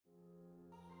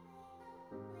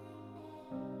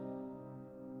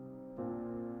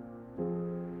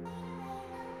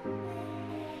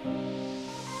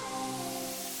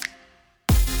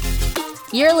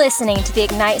You're listening to the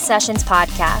Ignite Sessions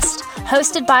podcast,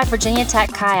 hosted by Virginia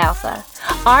Tech Chi Alpha.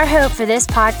 Our hope for this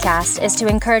podcast is to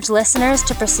encourage listeners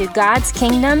to pursue God's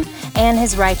kingdom and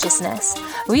His righteousness.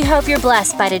 We hope you're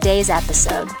blessed by today's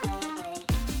episode.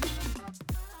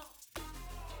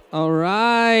 All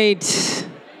right.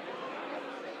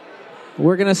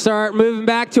 We're going to start moving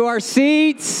back to our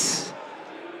seats.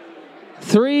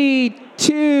 3,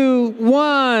 2,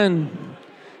 1.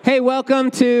 Hey,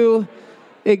 welcome to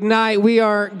Ignite. We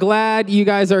are glad you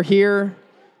guys are here.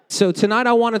 So tonight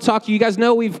I want to talk to you. You guys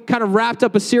know we've kind of wrapped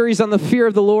up a series on the fear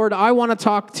of the Lord. I want to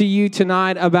talk to you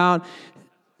tonight about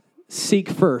Seek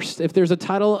First. If there's a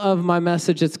title of my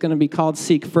message, it's going to be called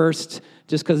Seek First,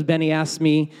 just because Benny asked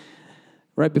me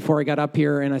right before I got up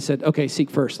here, and I said, okay, seek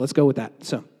first. Let's go with that.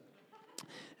 So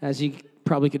as you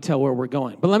probably could tell where we're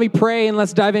going. But let me pray and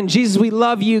let's dive in. Jesus, we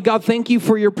love you. God, thank you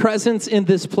for your presence in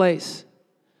this place.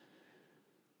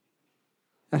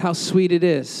 And how sweet it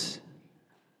is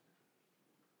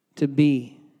to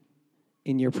be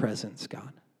in your presence,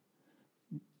 God.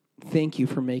 Thank you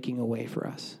for making a way for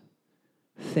us.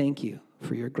 Thank you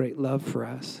for your great love for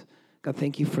us. God,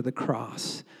 thank you for the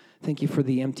cross. Thank you for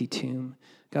the empty tomb.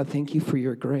 God, thank you for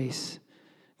your grace.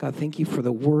 God, thank you for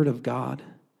the word of God.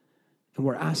 And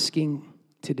we're asking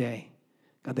today,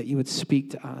 God, that you would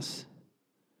speak to us.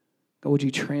 God, would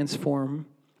you transform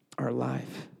our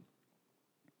life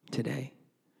today?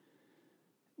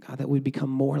 God, that we'd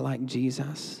become more like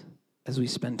Jesus as we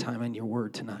spend time in your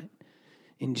word tonight.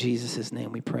 In Jesus'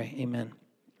 name we pray. Amen.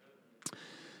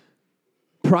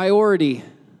 Priority.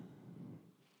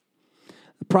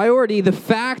 Priority, the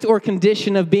fact or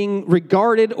condition of being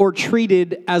regarded or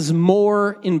treated as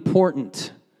more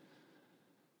important.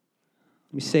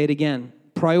 Let me say it again.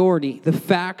 Priority, the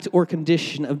fact or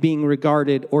condition of being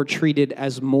regarded or treated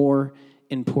as more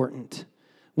important.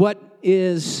 What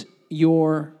is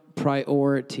your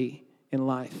priority in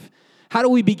life? How do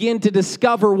we begin to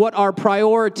discover what our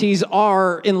priorities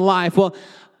are in life? Well,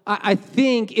 I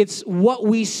think it's what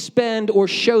we spend or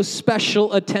show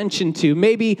special attention to.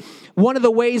 Maybe one of the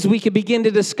ways we could begin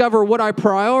to discover what our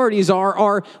priorities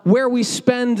are where we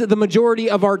spend the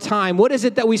majority of our time. What is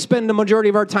it that we spend the majority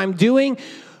of our time doing?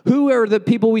 Who are the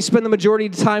people we spend the majority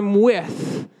of the time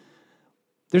with?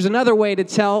 There's another way to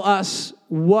tell us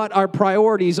what our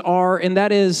priorities are, and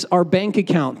that is our bank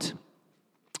account.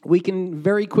 We can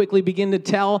very quickly begin to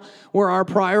tell where our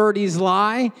priorities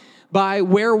lie by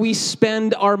where we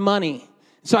spend our money.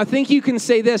 So I think you can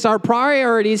say this: our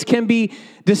priorities can be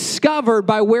discovered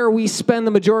by where we spend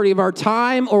the majority of our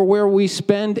time, or where we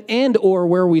spend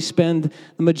the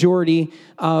majority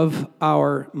of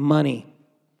our money.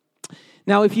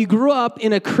 Now, if you grew up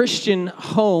in a Christian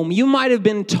home, you might have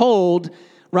been told,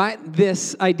 right,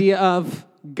 this idea of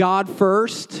God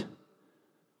first,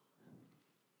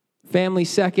 family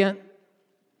second,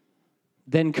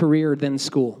 then career, then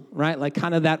school, right? Like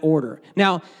kind of that order.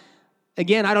 Now,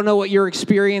 again, I don't know what your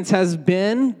experience has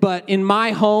been, but in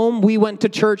my home, we went to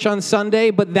church on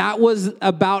Sunday, but that was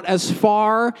about as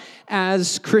far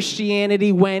as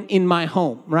Christianity went in my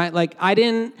home, right? Like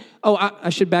I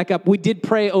should back up. We did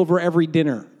pray over every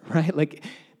dinner, right? Like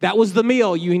that was the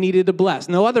meal you needed to bless.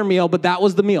 No other meal, but that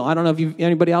was the meal. I don't know if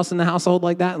anybody else in the household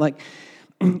like that. Like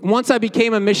once I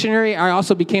became a missionary, I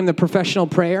also became the professional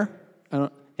prayer.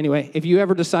 Anyway, if you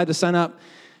ever decide to sign up,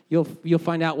 you'll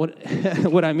find out what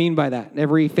what I mean by that.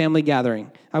 Every family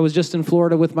gathering. I was just in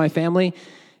Florida with my family.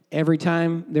 Every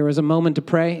time there was a moment to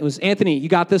pray, it was, Anthony, you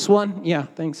got this one? Yeah,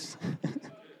 thanks.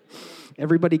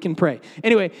 Everybody can pray.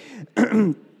 Anyway,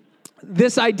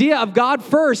 this idea of God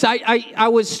first, I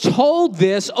was told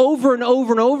this over and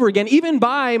over and over again, even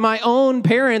by my own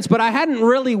parents, but I hadn't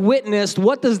really witnessed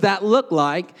what does that look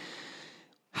like.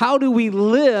 How do we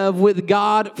live with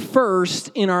God first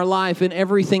in our life and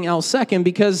everything else second?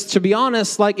 Because to be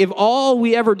honest, like if all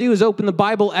we ever do is open the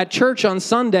Bible at church on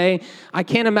Sunday, I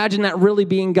can't imagine that really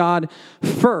being God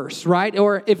first, right?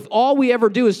 Or if all we ever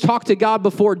do is talk to God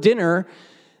before dinner,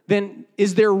 then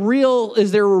is there a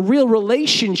real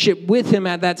relationship with him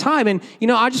at that time? And,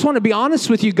 I just want to be honest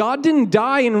with you. God didn't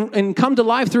die and come to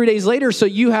life 3 days later so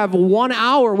you have 1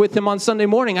 hour with him on Sunday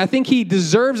morning. I think he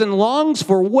deserves and longs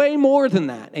for way more than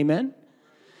that. Amen?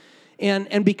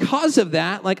 And because of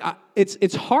that,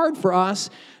 it's hard for us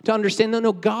to understand that,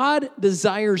 no, God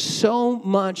desires so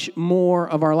much more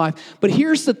of our life. But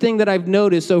here's the thing that I've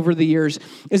noticed over the years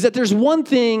is that there's one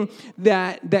thing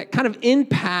that kind of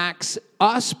impacts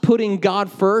us putting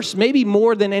God first, maybe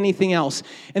more than anything else.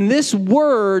 And this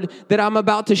word that I'm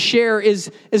about to share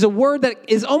is a word that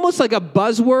is almost like a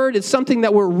buzzword. It's something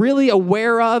that we're really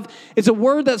aware of. It's a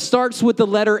word that starts with the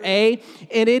letter A,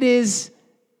 and it is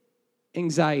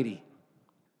anxiety.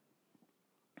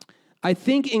 I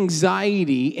think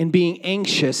anxiety and being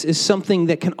anxious is something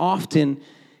that can often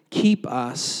keep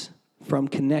us from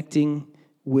connecting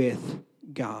with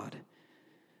God.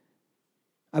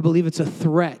 I believe it's a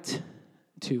threat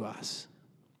to us.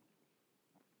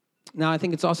 Now, I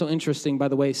think it's also interesting, by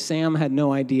the way, Sam had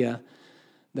no idea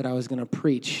that I was going to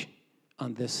preach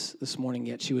on this morning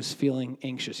yet. She was feeling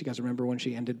anxious. You guys remember when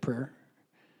she ended prayer?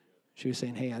 She was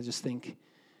saying, hey, I just think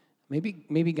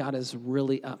maybe God is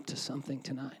really up to something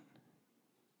tonight.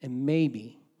 And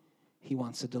maybe he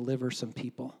wants to deliver some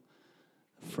people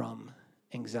from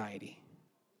anxiety.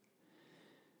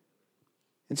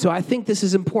 And so I think this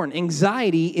is important.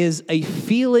 Anxiety is a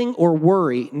feeling or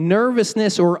worry,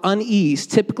 nervousness or unease,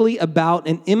 typically about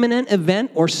an imminent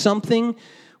event or something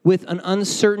with an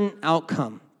uncertain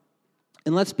outcome.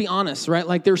 And let's be honest, right?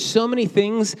 Like there's so many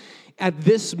things at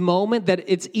this moment that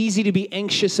it's easy to be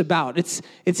anxious about.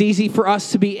 It's easy for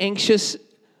us to be anxious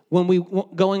when we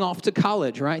going off to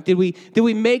college, right? Did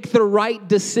we make the right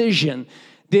decision?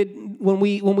 When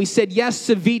we said yes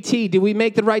to VT, did we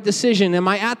make the right decision? Am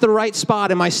I at the right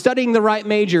spot? Am I studying the right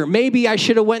major? Maybe I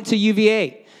should have went to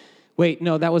UVA. Wait,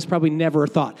 no, that was probably never a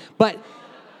thought. But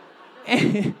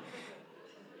I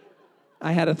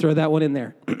had to throw that one in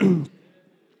there.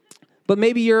 But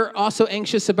maybe you're also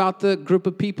anxious about the group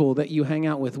of people that you hang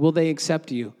out with. Will they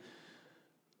accept you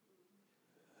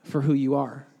for who you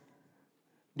are?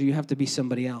 Do you have to be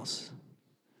somebody else?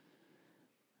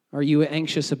 Are you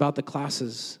anxious about the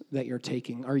classes that you're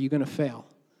taking? Are you going to fail?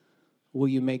 Will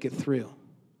you make it through?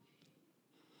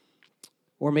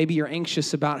 Or maybe you're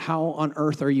anxious about how on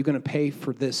earth are you going to pay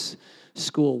for this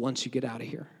school once you get out of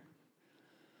here?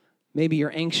 Maybe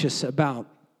you're anxious about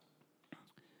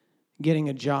getting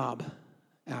a job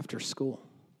after school.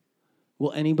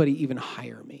 Will anybody even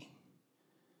hire me?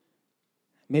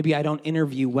 Maybe I don't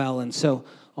interview well, and so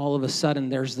all of a sudden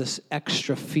there's this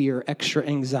extra fear, extra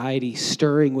anxiety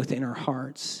stirring within our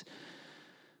hearts.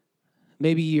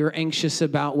 Maybe you're anxious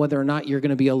about whether or not you're going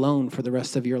to be alone for the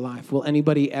rest of your life. Will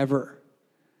anybody ever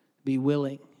be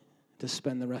willing to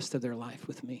spend the rest of their life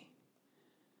with me?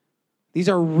 These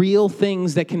are real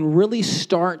things that can really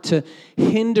start to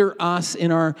hinder us in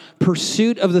our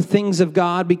pursuit of the things of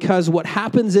God, because what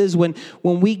happens is when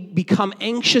we become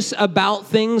anxious about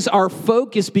things, our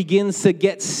focus begins to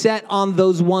get set on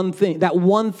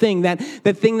that thing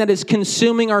that is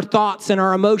consuming our thoughts and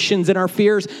our emotions and our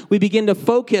fears. We begin to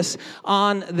focus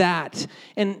on that.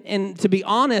 And to be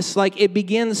honest, like it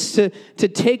begins to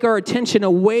take our attention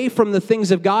away from the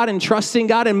things of God and trusting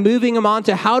God and moving them on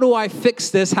to how do I fix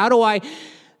this? How do I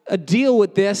deal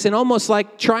with this, and almost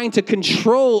like trying to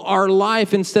control our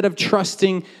life instead of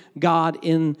trusting God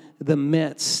in the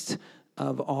midst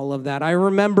of all of that. I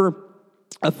remember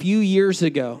a few years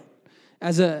ago,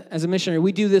 as a missionary,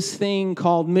 we do this thing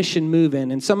called Mission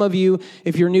Move-In. And some of you,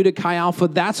 if you're new to Chi Alpha,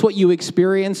 that's what you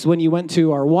experienced when you went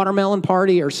to our watermelon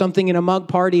party or something in a mug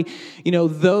party. You know,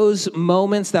 those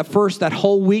moments, that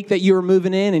whole week that you were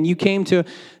moving in and you came to,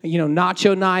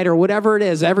 nacho night or whatever it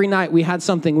is. Every night we had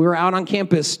something. We were out on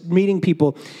campus meeting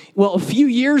people. Well, a few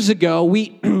years ago,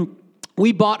 we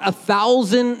bought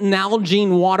 1,000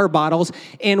 Nalgene water bottles,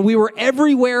 and we were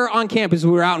everywhere on campus.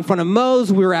 We were out in front of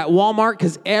Moe's. We were at Walmart,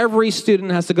 because every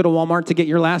student has to go to Walmart to get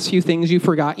your last few things you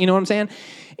forgot. You know what I'm saying?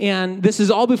 And this is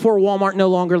all before Walmart no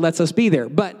longer lets us be there.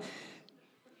 But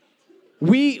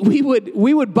we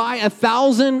would buy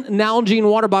 1,000 Nalgene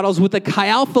water bottles with the Chi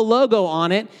Alpha logo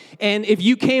on it, and if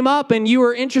you came up and you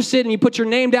were interested and you put your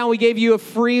name down, we gave you a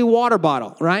free water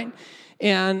bottle, right?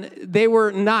 And they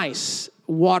were nice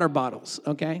water bottles,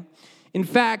 okay? In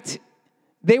fact,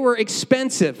 they were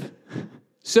expensive.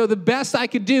 So the best I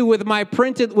could do with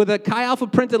a Chi Alpha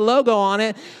printed logo on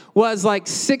it was like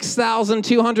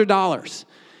 $6,200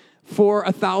 for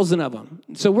 1,000 of them.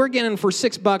 So we're getting for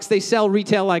 $6. They sell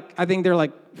retail like, I think they're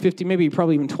like 50, maybe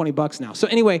probably even $20 now. So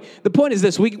anyway, the point is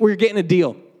this, we're getting a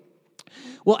deal.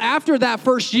 Well, after that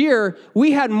first year,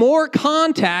 we had more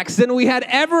contacts than we had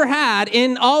ever had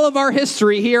in all of our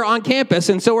history here on campus.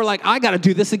 And so we're like, I got to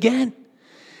do this again.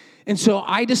 And so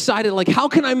I decided, like, how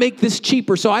can I make this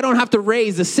cheaper so I don't have to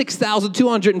raise the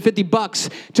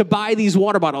 $6,250 to buy these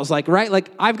water bottles? Like, right? Like,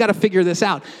 I've got to figure this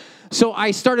out. So I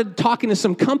started talking to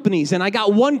some companies, and I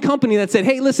got one company that said,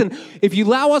 hey, listen, if you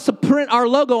allow us to print our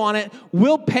logo on it,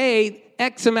 we'll pay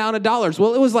X amount of dollars.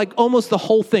 Well, it was like almost the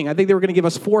whole thing. I think they were going to give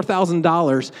us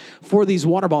 $4,000 for these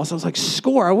water bottles. I was like,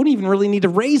 score. I wouldn't even really need to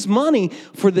raise money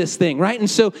for this thing, right? And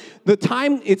so the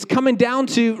time, it's coming down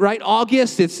to, right,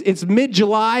 August. It's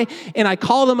mid-July, and I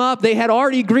called them up. They had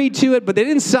already agreed to it, but they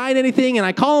didn't sign anything. And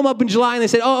I called them up in July, and they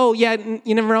said, oh yeah,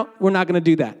 you never know. We're not going to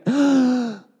do that.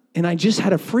 And I just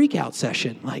had a freak out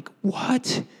session. Like,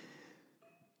 what?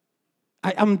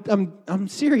 I'm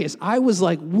serious. I was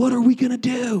like, what are we going to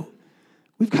do?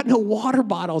 We've got no water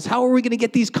bottles. How are we going to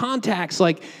get these contacts?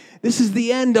 Like, this is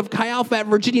the end of Chi Alpha at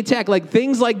Virginia Tech. Like,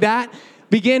 things like that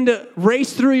begin to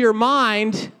race through your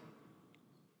mind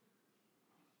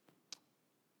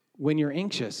when you're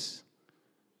anxious.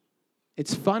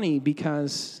 It's funny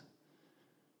because,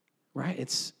 right,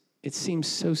 it seems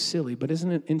so silly, but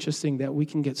isn't it interesting that we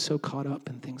can get so caught up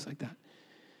in things like that?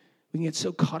 We can get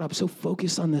so caught up, so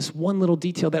focused on this one little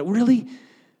detail that really,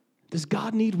 does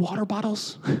God need water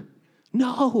bottles?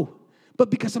 No. But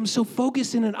because I'm so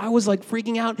focused in it, I was like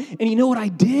freaking out. And you know what I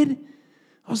did?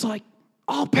 I was like,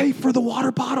 I'll pay for the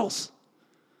water bottles.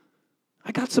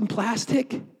 I got some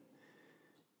plastic.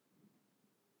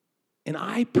 And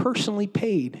I personally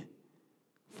paid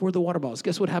for the water bottles.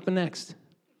 Guess what happened next?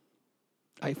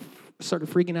 I started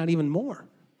freaking out even more.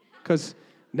 Because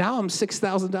now I'm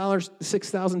 $6,000,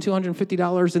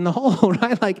 $6,250 in the hole,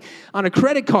 right? Like on a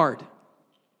credit card.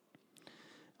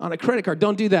 On a credit card.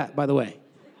 Don't do that, by the way.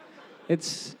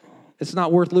 It's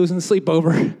not worth losing sleep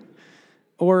over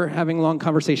or having long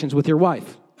conversations with your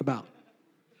wife about.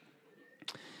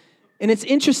 And it's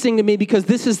interesting to me because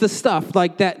this is the stuff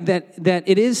like that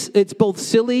it's both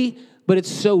silly, but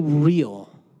it's so real.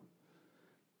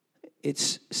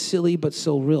 It's silly, but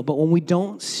so real. But when we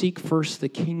don't seek first the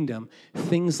kingdom,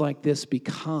 things like this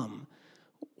become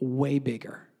way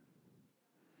bigger.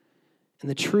 And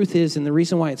the truth is, and the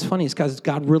reason why it's funny is because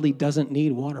God really doesn't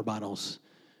need water bottles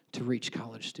to reach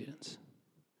college students.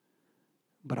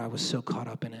 But I was so caught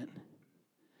up in it.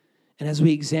 And as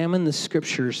we examine the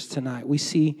scriptures tonight, we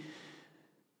see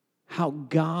how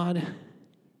God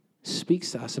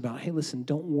speaks to us about, hey, listen,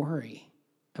 don't worry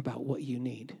about what you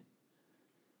need.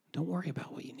 Don't worry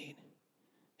about what you need.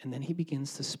 And then he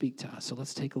begins to speak to us. So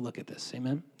let's take a look at this.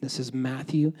 Amen? This is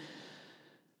Matthew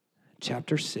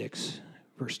chapter 6,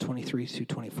 verse 23 through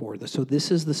 24. So this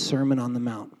is the Sermon on the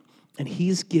Mount. And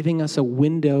he's giving us a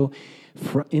window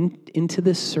into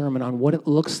this sermon on what it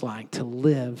looks like to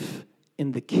live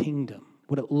in the kingdom.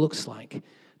 What it looks like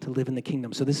to live in the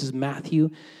kingdom. So this is Matthew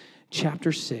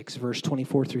chapter 6, verse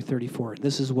 24 through 34.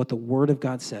 This is what the Word of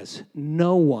God says.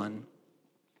 No one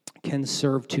can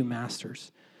serve two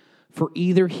masters. For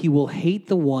either he will hate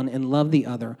the one and love the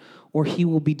other, or he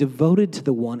will be devoted to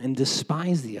the one and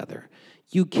despise the other.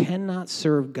 You cannot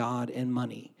serve God and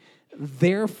money.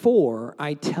 Therefore,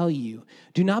 I tell you,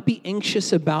 do not be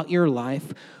anxious about your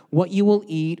life, what you will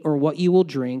eat or what you will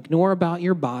drink, nor about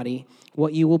your body,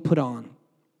 what you will put on.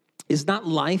 Is not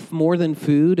life more than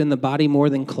food and the body more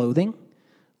than clothing?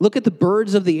 Look at the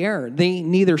birds of the air. They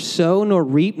neither sow nor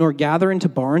reap nor gather into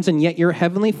barns, and yet your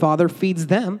heavenly Father feeds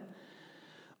them.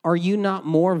 Are you not of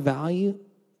more value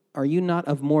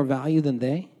than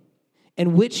they?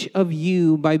 And which of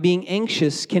you, by being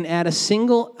anxious, can add a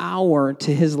single hour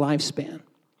to his lifespan?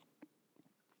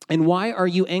 And why are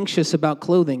you anxious about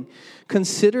clothing?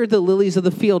 Consider the lilies of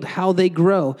the field, how they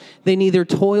grow. They neither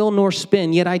toil nor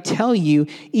spin. Yet I tell you,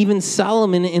 even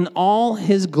Solomon in all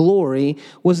his glory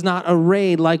was not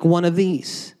arrayed like one of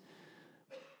these.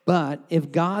 But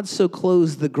if God so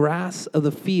clothes the grass of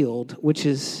the field, which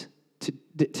is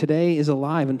today is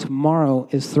alive and tomorrow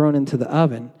is thrown into the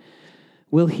oven,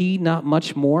 will he not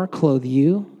much more clothe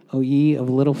you, O ye of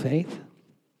little faith?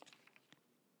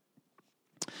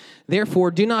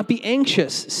 Therefore, do not be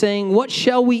anxious, saying, what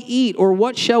shall we eat, or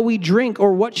what shall we drink,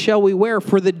 or what shall we wear?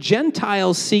 For the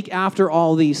Gentiles seek after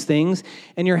all these things,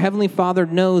 and your heavenly Father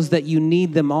knows that you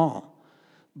need them all.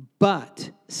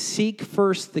 But seek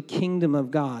first the kingdom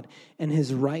of God and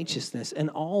his righteousness, and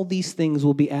all these things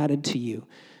will be added to you.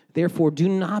 Therefore, do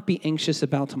not be anxious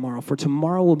about tomorrow, for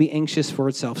tomorrow will be anxious for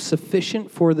itself. Sufficient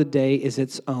for the day is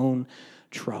its own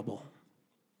trouble.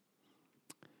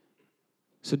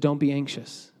 So don't be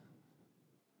anxious.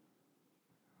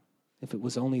 If it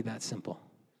was only that simple.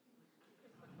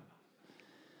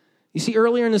 You see,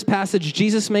 earlier in this passage,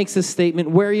 Jesus makes this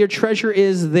statement, where your treasure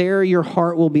is, there your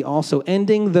heart will be also,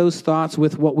 ending those thoughts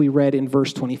with what we read in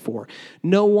verse 24.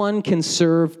 No one can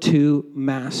serve two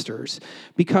masters,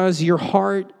 because your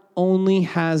heart only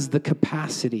has the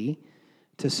capacity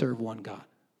to serve one God.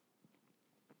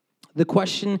 The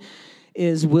question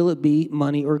is, will it be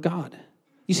money or God?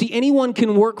 You see, anyone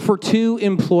can work for two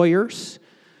employers,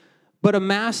 but a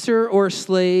master or a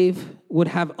slave would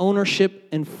have ownership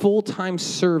and full-time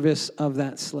service of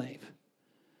that slave.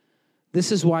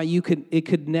 This is why it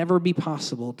could never be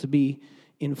possible to be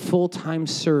in full-time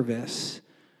service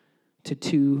to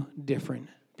two different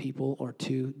people or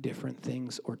two different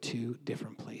things or two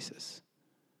different places.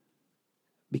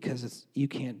 Because you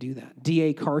can't do that.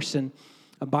 D.A. Carson,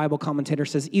 a Bible commentator,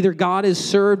 says, either God is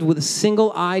served with a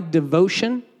single-eyed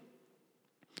devotion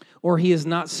or he is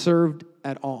not served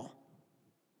at all.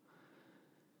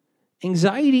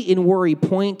 Anxiety and worry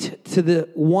point to the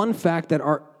one fact that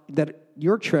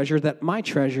your treasure, that my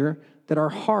treasure, that our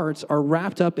hearts are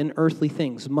wrapped up in earthly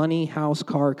things: money, house,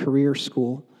 car, career,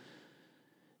 school.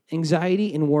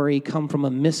 Anxiety and worry come from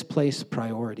a misplaced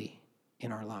priority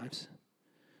in our lives.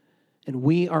 And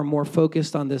we are more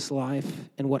focused on this life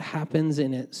and what happens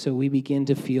in it, so we begin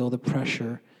to feel the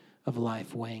pressure of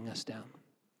life weighing us down.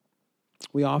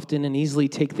 We often and easily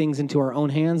take things into our own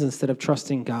hands instead of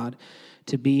trusting God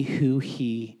to be who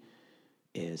he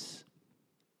is,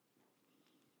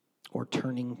 or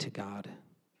turning to God.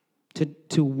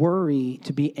 To worry,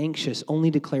 to be anxious,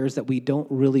 only declares that we don't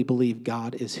really believe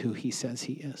God is who he says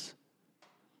he is.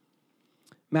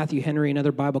 Matthew Henry,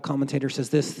 another Bible commentator, says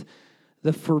this: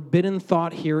 the forbidden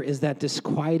thought here is that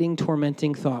disquieting,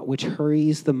 tormenting thought which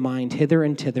hurries the mind hither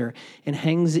and thither and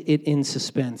hangs it in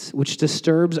suspense, which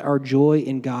disturbs our joy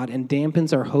in God and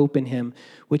dampens our hope in him,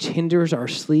 which hinders our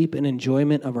sleep and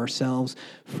enjoyment of ourselves,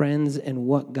 friends, and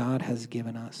what God has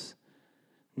given us.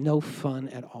 No fun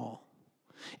at all.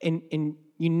 And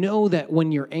you know that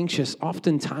when you're anxious,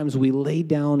 oftentimes we lay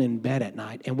down in bed at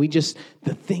night and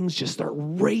the things just start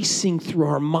racing through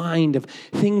our mind of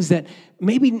things that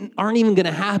maybe aren't even going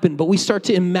to happen, but we start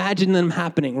to imagine them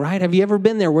happening, right? Have you ever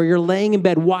been there where you're laying in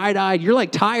bed wide-eyed, you're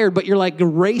like tired, but you're like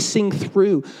racing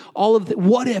through all of the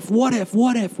what if,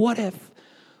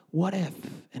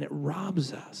 and it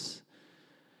robs us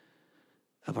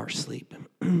of our sleep.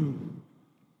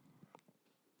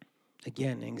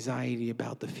 Again, anxiety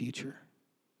about the future.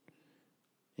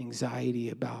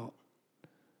 Anxiety about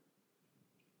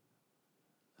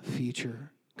a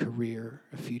future career,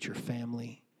 a future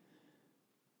family.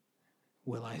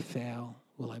 Will I fail?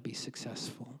 Will I be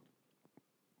successful?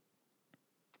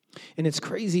 And it's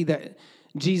crazy that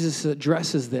Jesus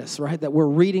addresses this, right? That we're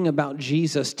reading about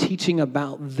Jesus teaching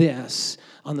about this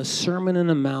on the Sermon on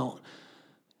the Mount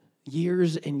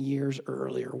years and years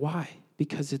earlier. Why?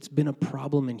 Because it's been a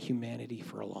problem in humanity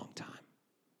for a long time.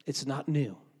 It's not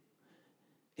new.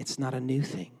 It's not a new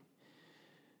thing.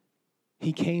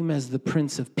 He came as the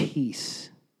Prince of Peace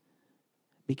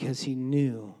because he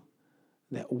knew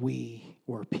that we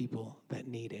were people that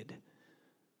needed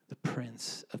the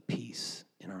Prince of Peace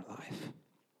in our life.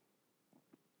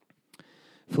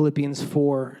 Philippians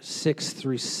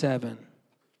 4:6-7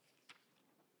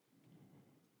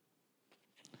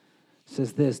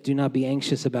 says this: do not be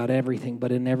anxious about everything,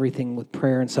 but in everything with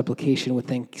prayer and supplication with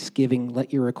thanksgiving,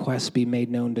 let your requests be made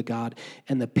known to God,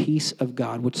 and the peace of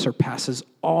God, which surpasses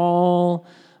all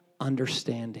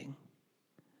understanding,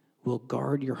 will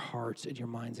guard your hearts and your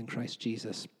minds in Christ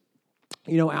Jesus.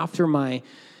 You know, after my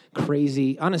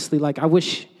crazy, honestly, like I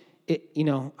wish it, you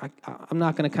know, I'm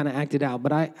not going to kind of act it out,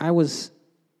 but I was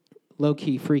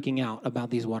low-key freaking out about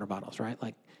these water bottles, right?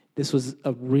 Like this was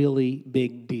a really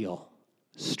big deal.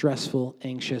 Stressful,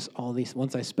 anxious, all these.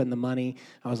 Once I spend the money,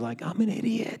 I was like, I'm an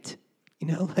idiot. You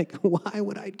know, like, why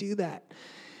would I do that?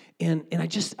 And I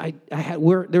had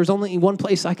there's only one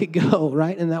place I could go,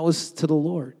 right? And that was to the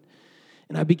Lord.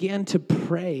 And I began to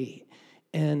pray.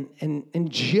 And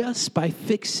just by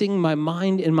fixing my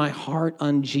mind and my heart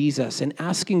on Jesus and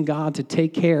asking God to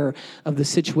take care of the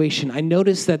situation, I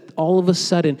noticed that all of a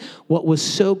sudden what was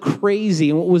so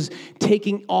crazy and what was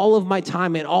taking all of my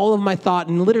time and all of my thought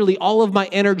and literally all of my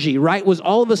energy, right, was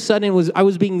all of a sudden I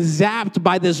was being zapped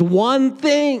by this one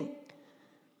thing.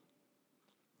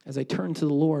 As I turned to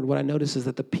the Lord, what I noticed is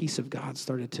that the peace of God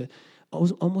started to,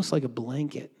 almost like a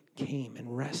blanket, came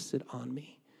and rested on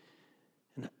me.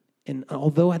 And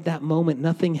although at that moment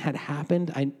nothing had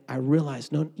happened, I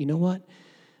realized, no, you know what?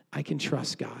 I can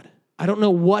trust God. I don't know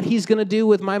what he's going to do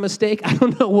with my mistake. I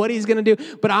don't know what he's going to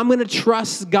do, but I'm going to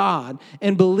trust God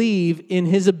and believe in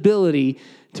his ability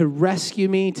to rescue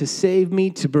me, to save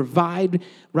me, to provide,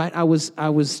 right? I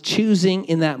was choosing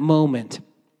in that moment.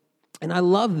 And I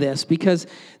love this because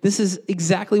this is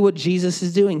exactly what Jesus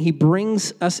is doing. He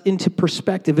brings us into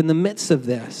perspective in the midst of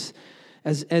this.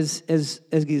 As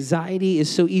anxiety is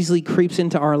so easily creeps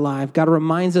into our life, God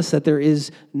reminds us that there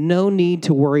is no need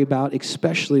to worry about,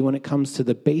 especially when it comes to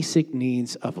the basic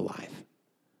needs of life.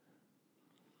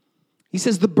 He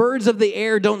says, the birds of the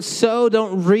air don't sow,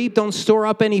 don't reap, don't store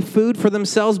up any food for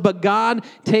themselves, but God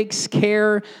takes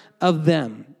care of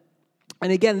them.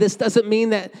 And again, this doesn't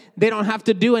mean that they don't have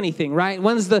to do anything, right?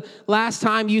 When's the last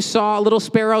time you saw a little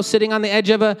sparrow sitting on the edge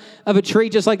of a tree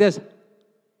just like this?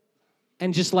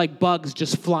 And just like bugs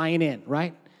just flying in,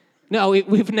 right? No,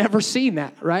 we've never seen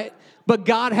that, right? But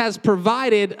God has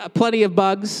provided plenty of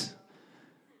bugs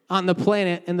on the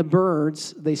planet, and the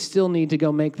birds, they still need to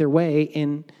go make their way,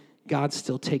 and God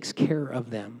still takes care of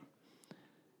them.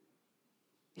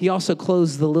 He also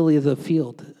clothes the lily of the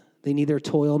field. They neither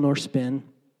toil nor spin,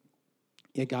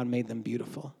 yet God made them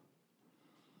beautiful.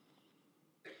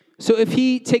 So if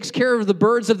he takes care of the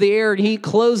birds of the air and he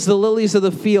clothes the lilies of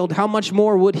the field, how much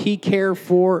more would he care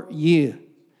for you?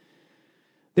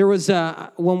 There was,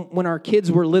 when our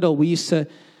kids were little, we used to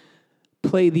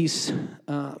play these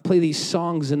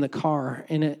songs in the car,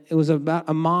 and it was about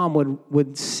a mom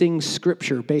would sing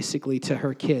scripture basically to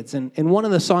her kids. And one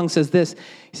of the songs says this.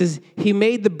 He says, "He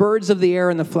made the birds of the air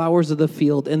and the flowers of the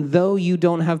field, and though you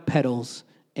don't have petals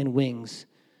and wings,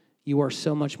 you are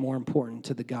so much more important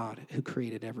to the God who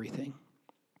created everything."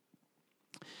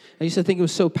 I used to think it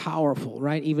was so powerful,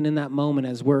 right? Even in that moment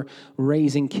as we're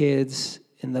raising kids,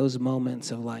 in those moments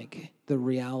of like the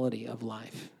reality of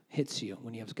life hits you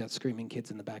when you've got screaming kids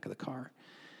in the back of the car.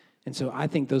 And so I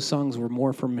think those songs were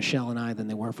more for Michelle and I than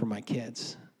they were for my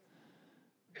kids.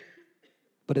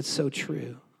 But it's so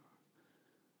true.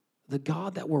 The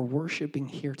God that we're worshiping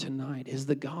here tonight is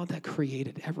the God that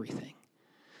created everything.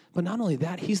 But not only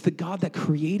that, he's the God that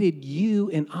created you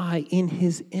and I in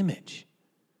his image.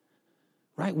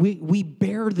 Right? We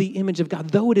bear the image of God.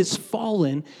 Though it is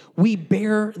fallen, we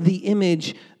bear the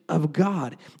image of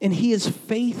God. And he is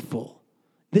faithful.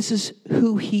 This is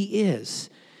who he is.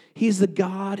 He is the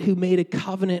God who made a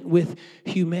covenant with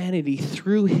humanity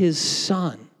through his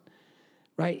Son.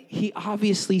 Right? He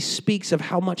obviously speaks of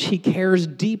how much he cares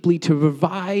deeply to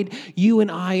provide you and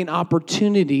I an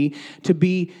opportunity to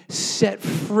be set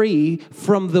free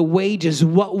from the wages.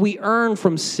 What we earn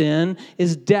from sin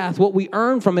is death. What we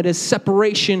earn from it is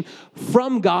separation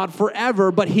from God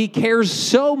forever. But he cares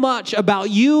so much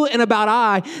about you and about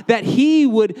I that he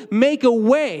would make a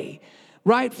way,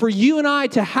 right, for you and I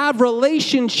to have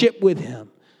relationship with him.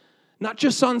 Not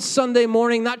just on Sunday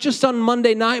morning, not just on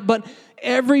Monday night, but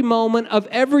every moment of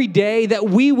every day that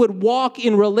we would walk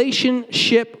in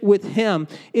relationship with him.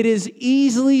 It is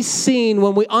easily seen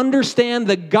when we understand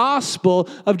the gospel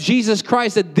of Jesus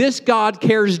Christ that this God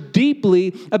cares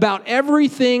deeply about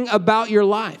everything about your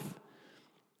life.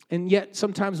 And yet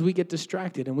sometimes we get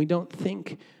distracted and we don't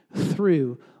think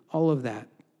through all of that.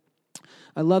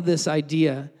 I love this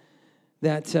idea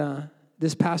that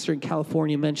this pastor in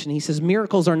California mentioned. He says,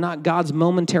 miracles are not God's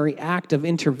momentary act of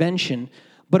intervention,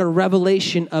 but a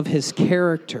revelation of his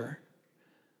character.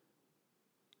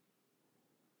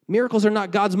 Miracles are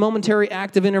not God's momentary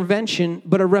act of intervention,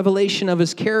 but a revelation of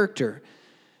his character.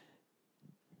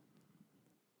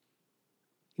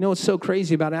 You know what's so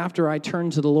crazy about after I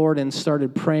turned to the Lord and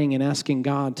started praying and asking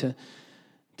God to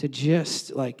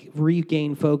just like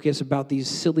regain focus about these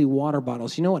silly water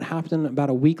bottles. You know what happened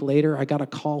about a week later? I got a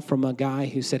call from a guy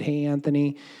who said, "Hey,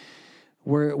 Anthony,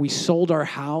 we sold our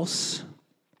house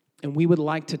and we would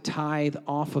like to tithe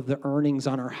off of the earnings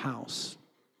on our house."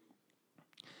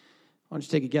 Why don't you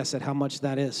take a guess at how much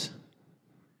that is?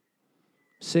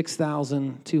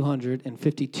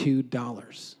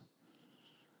 $6,252.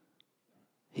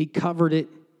 He covered it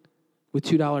with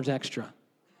 $2 extra.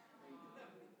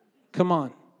 Come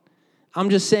on. I'm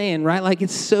just saying, right? Like,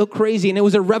 it's so crazy. And it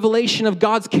was a revelation of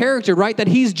God's character, right? That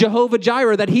he's Jehovah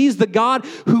Jireh, that he's the God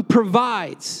who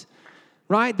provides,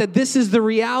 right? That this is the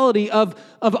reality of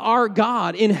our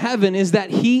God in heaven, is that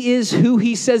he is who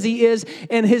he says he is,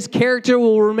 and his character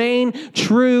will remain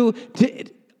true to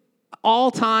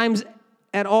all times,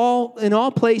 in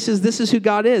all places. This is who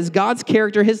God is. God's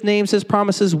character, his names, his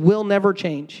promises will never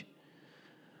change.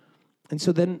 And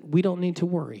so then we don't need to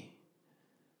worry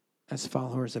as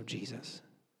followers of Jesus.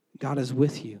 God is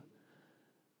with you.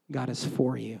 God is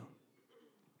for you.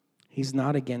 He's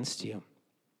not against you.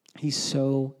 He's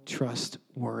so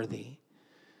trustworthy.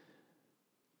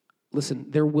 Listen,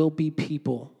 there will be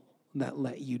people that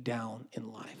let you down in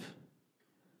life,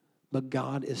 but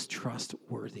God is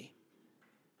trustworthy.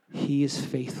 He is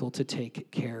faithful to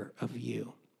take care of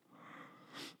you.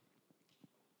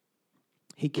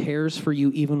 He cares for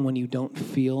you even when you don't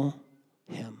feel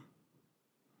him.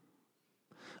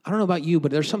 I don't know about you,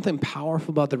 but there's something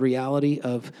powerful about the reality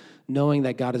of knowing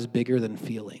that God is bigger than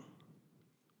feeling.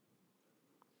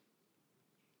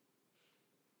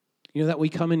 You know, that we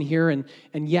come in here and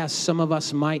yes, some of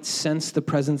us might sense the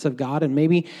presence of God, and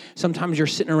maybe sometimes you're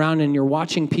sitting around and you're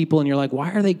watching people and you're like,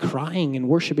 why are they crying and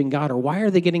worshiping God? Or why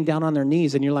are they getting down on their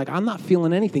knees? And you're like, I'm not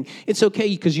feeling anything. It's okay,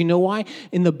 because you know why?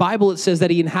 In the Bible it says that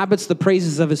he inhabits the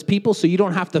praises of his people, so you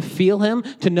don't have to feel him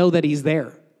to know that he's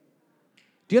there.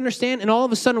 Do you understand? And all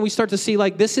of a sudden we start to see,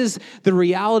 like, this is the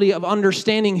reality of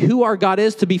understanding who our God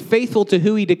is, to be faithful to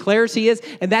who he declares he is,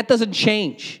 and that doesn't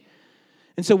change.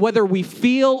 And so whether we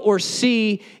feel or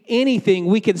see anything,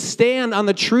 we can stand on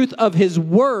the truth of his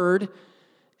word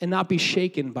and not be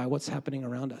shaken by what's happening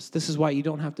around us. This is why you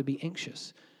don't have to be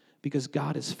anxious, because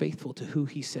God is faithful to who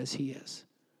he says he is.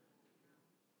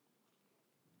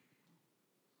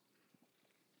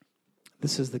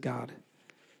 This is the God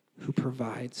who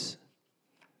provides,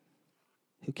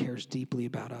 who cares deeply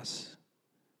about us.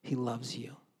 He loves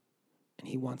you, and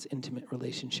he wants intimate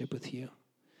relationship with you.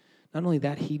 Not only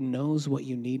that, he knows what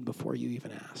you need before you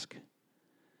even ask.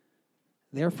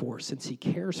 Therefore, since he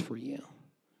cares for you,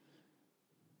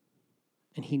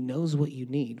 and he knows what you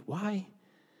need, why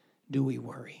do we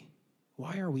worry?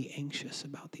 Why are we anxious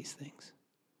about these things?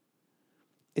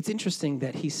 It's interesting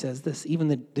that he says this, even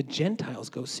the Gentiles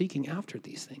go seeking after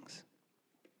these things.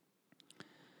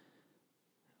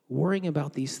 Worrying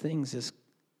about these things is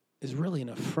really an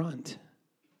affront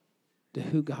to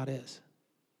who God is.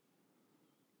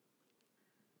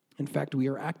 In fact, we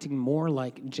are acting more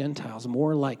like Gentiles,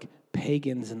 more like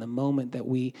pagans in the moment that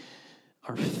we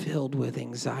are filled with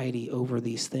anxiety over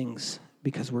these things,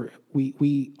 because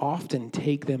we often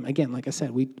take them, again, like I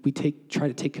said, we try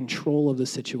to take control of the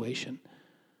situation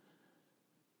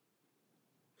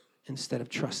instead of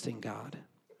trusting God.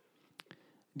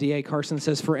 D.A. Carson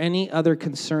says, for any other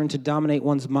concern to dominate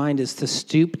one's mind is to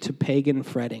stoop to pagan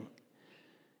fretting.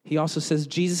 He also says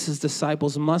Jesus'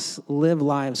 disciples must live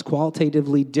lives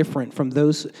qualitatively different from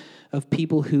those of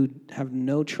people who have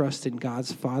no trust in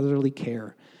God's fatherly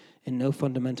care and no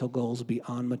fundamental goals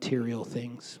beyond material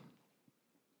things.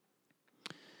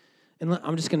 And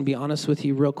I'm just going to be honest with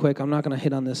you real quick. I'm not going to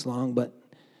hit on this long, but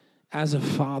as a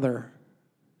father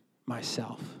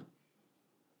myself,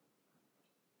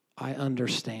 I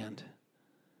understand,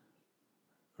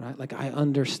 right? Like, I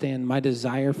understand my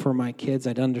desire for my kids.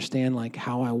 I understand, like,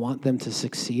 how I want them to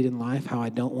succeed in life, how I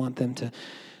don't want them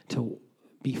to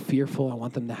be fearful. I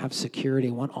want them to have security.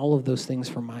 I want all of those things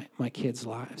for my kids'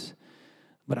 lives.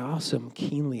 But I also am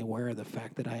keenly aware of the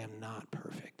fact that I am not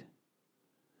perfect,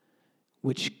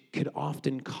 which could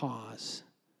often cause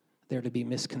there to be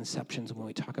misconceptions when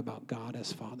we talk about God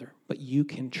as Father. But you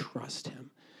can trust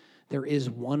him. There is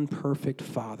one perfect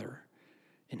Father,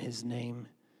 and his name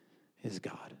is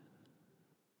God.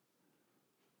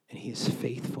 And he is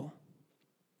faithful.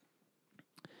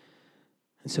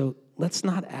 And so let's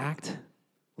not act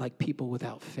like people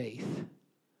without faith.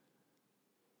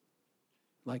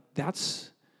 Like,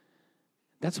 that's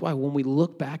why when we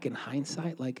look back in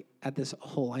hindsight, like, at this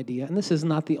whole idea, and this is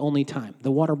not the only time. The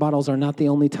water bottles are not the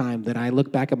only time that I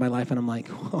look back at my life and I'm like,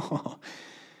 oh,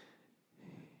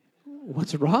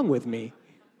 what's wrong with me?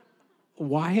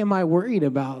 Why am I worried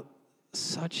about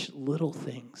such little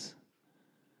things?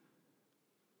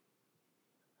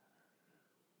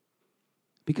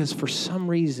 Because for some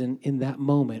reason in that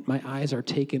moment, my eyes are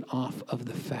taken off of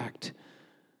the fact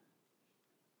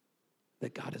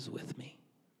that God is with me,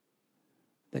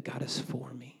 that God is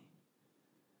for me,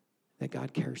 that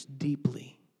God cares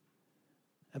deeply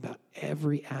about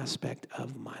every aspect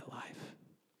of my life.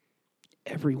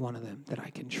 Every one of them, that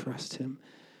I can trust him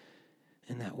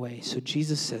in that way. So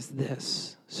Jesus says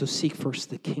this, so seek first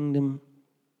the kingdom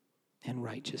and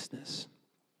righteousness.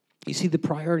 You see, the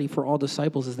priority for all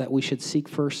disciples is that we should seek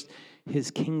first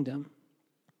his kingdom.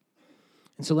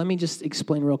 And so let me just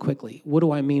explain real quickly. What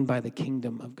do I mean by the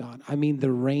kingdom of God? I mean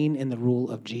the reign and the rule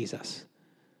of Jesus.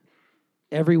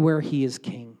 Everywhere he is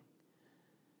king.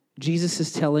 Jesus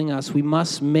is telling us we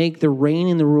must make the reign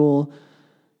and the rule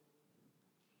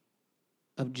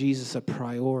of Jesus a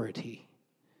priority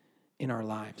in our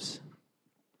lives.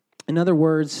 In other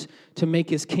words, to make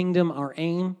his kingdom our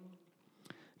aim,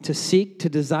 to seek, to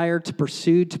desire, to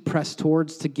pursue, to press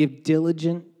towards, to give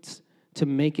diligence, to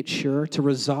make it sure, to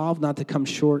resolve not to come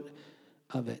short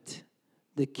of it.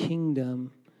 The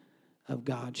kingdom of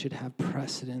God should have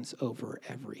precedence over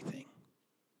everything.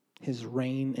 His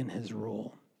reign and his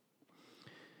rule.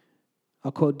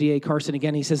 I'll quote D.A. Carson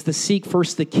again. He says, to seek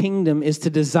first the kingdom is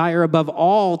to desire above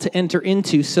all to enter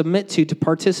into, submit to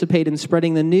participate in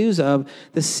spreading the news of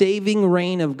the saving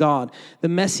reign of God, the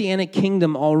messianic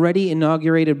kingdom already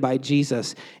inaugurated by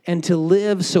Jesus, and to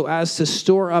live so as to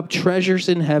store up treasures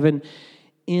in heaven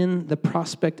in the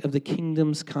prospect of the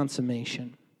kingdom's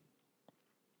consummation.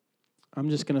 I'm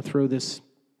just going to throw this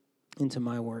into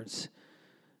my words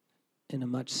in a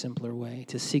much simpler way.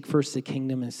 To seek first the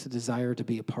kingdom is to desire to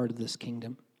be a part of this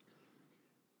kingdom.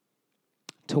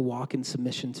 To walk in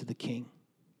submission to the king.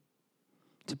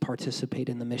 To participate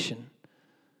in the mission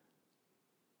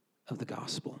of the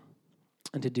gospel.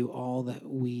 And to do all that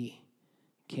we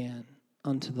can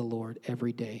unto the Lord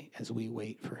every day as we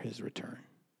wait for his return.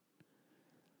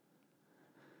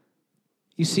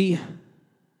 You see,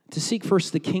 to seek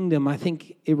first the kingdom, I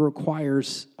think it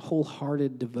requires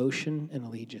wholehearted devotion and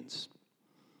allegiance.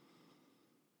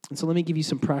 And so let me give you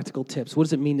some practical tips. What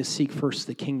does it mean to seek first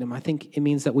the kingdom? I think it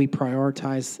means that we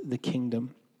prioritize the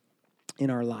kingdom in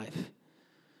our life.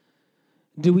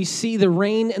 Do we see the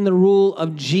reign and the rule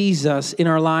of Jesus in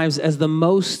our lives as the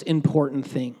most important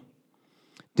thing?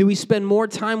 Do we spend more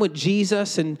time with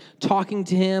Jesus and talking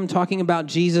to him, talking about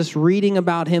Jesus, reading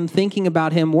about him, thinking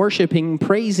about him, worshiping,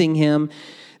 praising him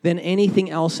than anything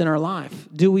else in our life?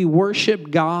 Do we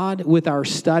worship God with our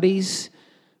studies,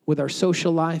 with our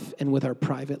social life, and with our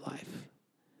private life?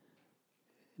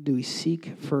 Do we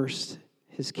seek first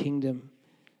his kingdom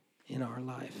in our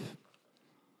life?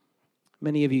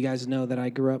 Many of you guys know that I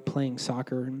grew up playing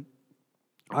soccer. And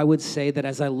I would say that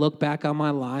as I look back on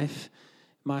my life,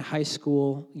 my high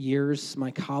school years, my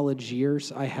college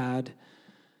years, I had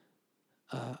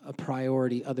a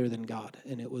priority other than God,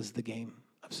 and it was the game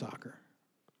of soccer.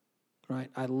 Right?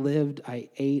 I lived, I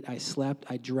ate, I slept,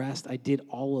 I dressed, I did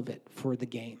all of it for the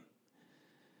game.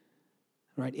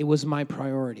 Right? It was my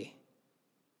priority.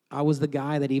 I was the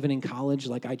guy that even in college,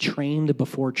 like I trained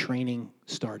before training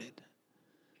started.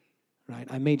 Right?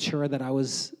 I made sure that I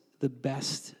was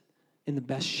in the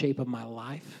best shape of my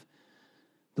life.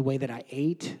 The way that I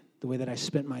ate, the way that I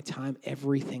spent my time,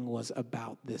 everything was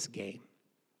about this game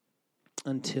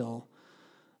until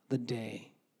the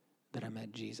day that I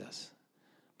met Jesus.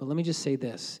 But let me just say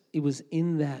this. It was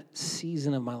in that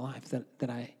season of my life that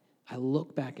I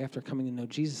look back after coming to know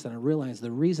Jesus and I realized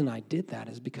the reason I did that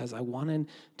is because I wanted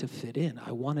to fit in.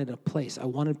 I wanted a place. I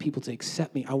wanted people to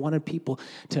accept me. I wanted people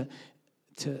to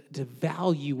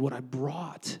value what I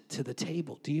brought to the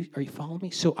table. Are you following me?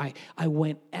 So I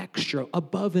went extra,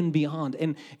 above and beyond.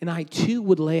 And I too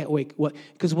would lay awake.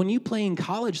 Because when you play in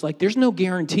college, like there's no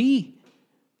guarantee.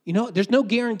 You know, there's no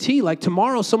guarantee. Like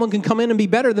tomorrow someone can come in and be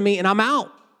better than me and I'm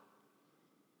out.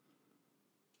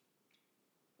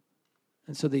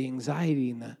 And so the anxiety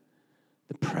and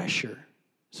the pressure.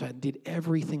 So I did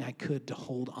everything I could to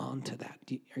hold on to that.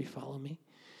 Are you following me?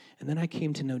 And then I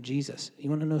came to know Jesus. You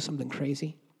want to know something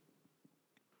crazy?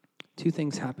 2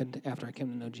 things happened after I came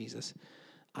to know Jesus.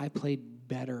 I played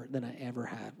better than I ever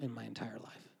have in my entire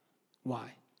life.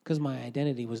 Why? Because my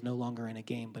identity was no longer in a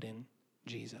game, but in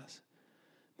Jesus.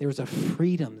 There was a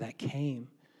freedom that came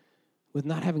with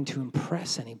not having to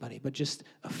impress anybody, but just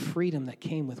a freedom that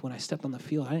came with when I stepped on the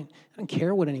field. I didn't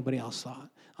care what anybody else thought.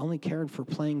 I only cared for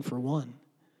playing for one.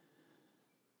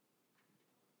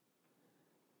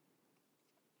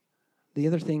 The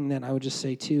other thing that I would just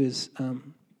say too is, let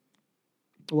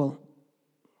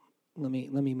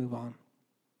me move on.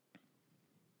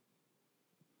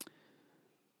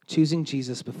 Choosing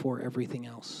Jesus before everything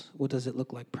else. What does it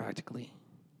look like practically?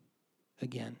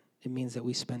 Again, it means that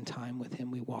we spend time with him,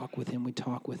 we walk with him, we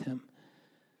talk with him.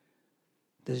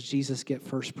 Does Jesus get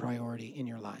first priority in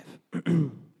your life?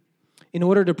 In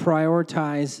order to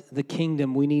prioritize the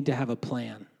kingdom, we need to have a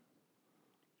plan.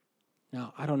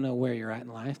 Now, I don't know where you're at in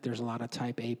life. There's a lot of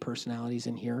type A personalities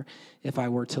in here. If I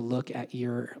were to look at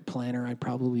your planner, I'd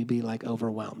probably be like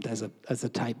overwhelmed as a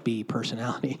type B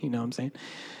personality, you know what I'm saying?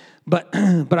 But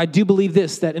I do believe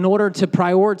this, that in order to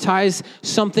prioritize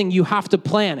something, you have to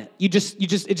plan it. It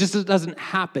just doesn't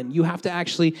happen. You have to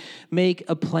actually make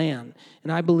a plan.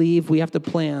 And I believe we have to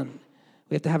plan.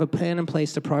 We have to have a plan in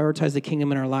place to prioritize the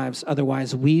kingdom in our lives.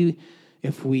 Otherwise,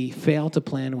 if we fail to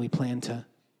plan, we plan to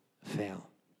fail.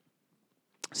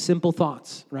 Simple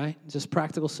thoughts, right? Just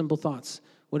practical, simple thoughts.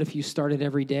 What if you started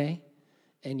every day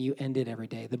and you ended every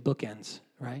day? The bookends,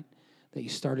 right? That you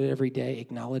started every day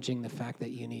acknowledging the fact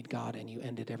that you need God and you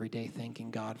ended every day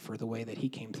thanking God for the way that he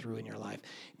came through in your life.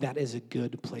 That is a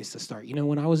good place to start. You know,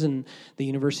 when I was in the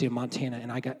University of Montana and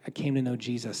I came to know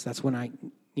Jesus, that's when I,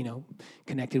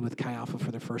 connected with Chi Alpha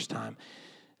for the first time.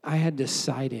 I had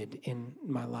decided in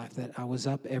my life that I was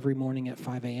up every morning at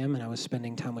 5 a.m. and I was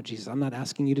spending time with Jesus. I'm not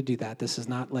asking you to do that. This is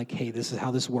not like, hey, this is how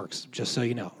this works, just so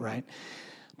you know, right?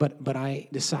 But I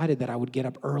decided that I would get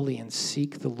up early and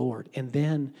seek the Lord. And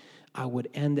then I would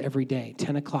end every day,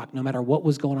 10 o'clock, no matter what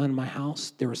was going on in my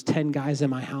house. There was 10 guys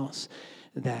in my house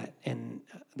and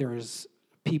there was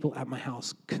people at my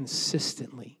house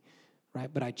consistently. Right?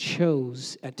 But I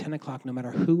chose at 10 o'clock, no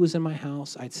matter who was in my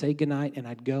house, I'd say goodnight and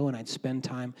I'd go and I'd spend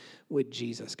time with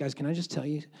Jesus. Guys, can I just tell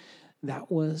you, that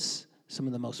was some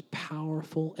of the most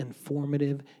powerful and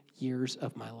formative years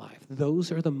of my life.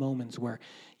 Those are the moments where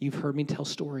you've heard me tell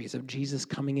stories of Jesus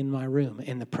coming in my room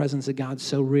and the presence of God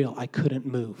so real I couldn't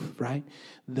move, right?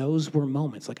 Those were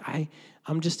moments. Like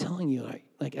I'm just telling you,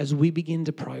 like as we begin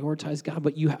to prioritize God,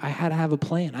 but I had to have a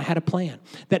plan. I had a plan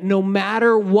that no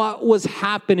matter what was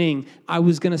happening, I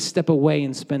was going to step away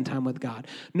and spend time with God.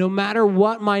 No matter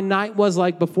what my night was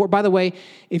like before. By the way,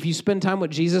 if you spend time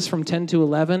with Jesus from 10 to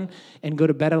 11 and go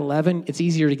to bed at 11, it's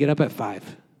easier to get up at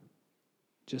 5.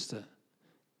 That's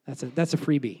a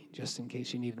freebie, just in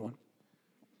case you needed one.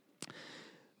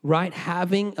 Right?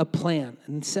 Having a plan.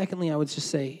 And secondly, I would just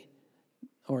say,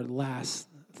 or last,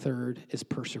 third, is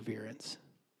perseverance.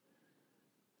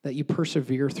 That you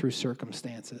persevere through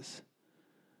circumstances.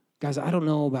 Guys, I don't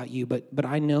know about you, but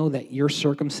I know that your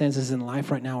circumstances in life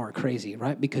right now are crazy,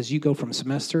 right? Because you go from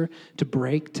semester to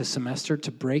break to semester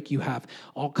to break. You have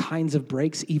all kinds of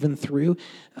breaks, even through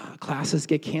classes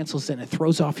get canceled, and it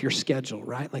throws off your schedule,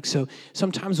 right? Like, so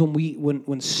sometimes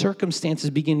when circumstances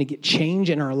begin to get change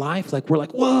in our life, like we're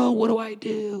like, whoa, what do I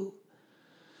do?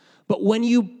 But when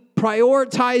you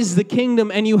prioritize the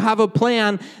kingdom and you have a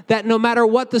plan that no matter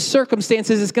what the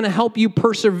circumstances, it's going to help you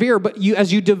persevere. But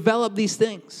as you develop these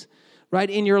things, right,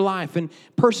 in your life, and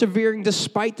persevering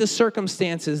despite the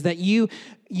circumstances, that you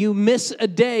miss a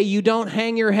day, you don't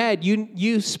hang your head.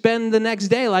 You spend the next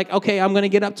day like, okay, I'm going to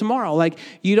get up tomorrow. Like,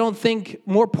 you don't think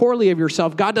more poorly of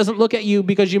yourself. God doesn't look at you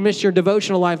because you missed your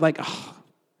devotional life like, oh,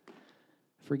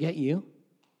 forget you.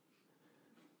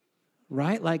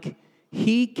 Right? Like,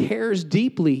 he cares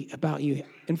deeply about you.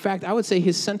 In fact, I would say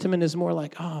his sentiment is more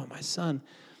like, oh, my son,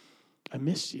 I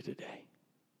missed you today.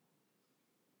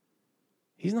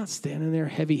 He's not standing there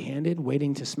heavy-handed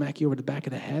waiting to smack you over the back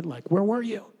of the head like, where were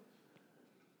you?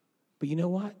 But you know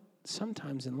what?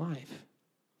 Sometimes in life,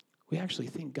 we actually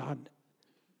think God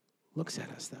looks at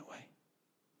us that way.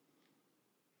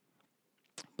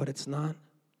 But it's not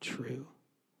true.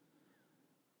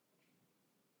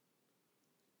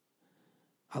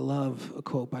 I love a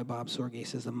quote by Bob Sorge. He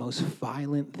says, the most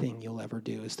violent thing you'll ever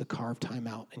do is to carve time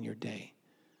out in your day.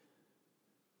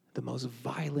 The most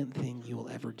violent thing you will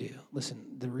ever do. Listen,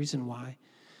 the reason why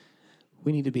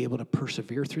we need to be able to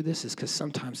persevere through this is because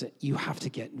sometimes you have to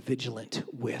get vigilant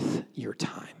with your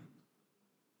time.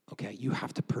 Okay, you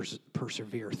have to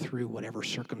persevere through whatever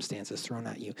circumstance is thrown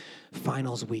at you.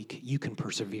 Finals week, you can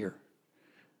persevere,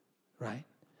 right?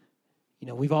 You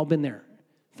know, we've all been there.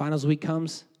 Finals week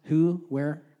comes. Who,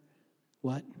 where,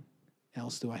 what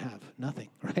else do I have? Nothing,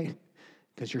 right?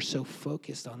 Because you're so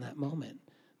focused on that moment.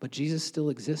 But Jesus still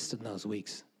exists in those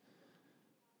weeks,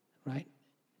 right?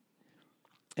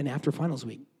 And after finals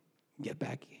week, get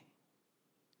back.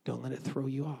 Don't let it throw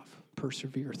you off.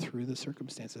 Persevere through the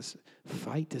circumstances.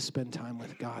 Fight to spend time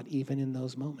with God, even in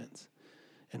those moments.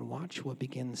 And watch what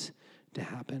begins to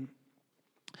happen.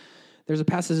 There's a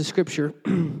passage of Scripture,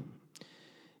 and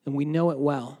we know it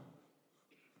well.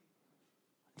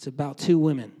 It's about two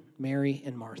women, Mary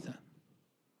and Martha.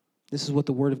 This is what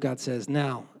the Word of God says.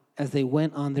 Now, as they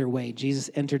went on their way,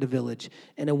 Jesus entered a village,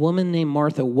 and a woman named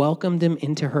Martha welcomed him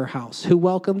into her house. Who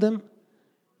welcomed him?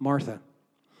 Martha.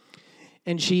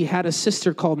 And she had a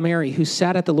sister called Mary who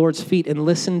sat at the Lord's feet and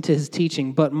listened to his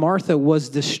teaching, but Martha was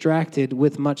distracted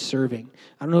with much serving.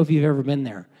 I don't know if you've ever been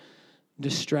there.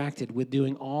 Distracted with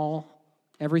doing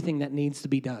everything that needs to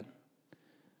be done.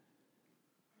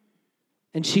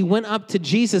 And she went up to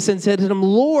Jesus and said to him,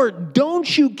 Lord,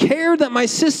 don't you care that my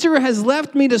sister has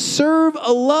left me to serve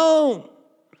alone?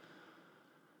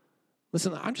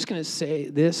 Listen, I'm just going to say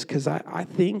this because I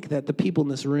think that the people in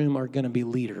this room are going to be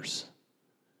leaders.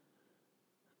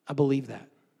 I believe that.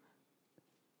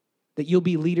 That you'll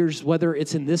be leaders, whether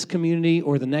it's in this community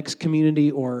or the next community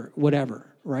or whatever,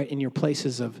 right? In your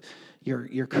places of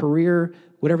your career,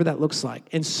 whatever that looks like.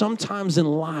 And sometimes in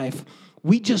life,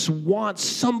 we just want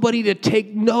somebody to take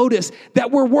notice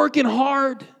that we're working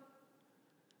hard.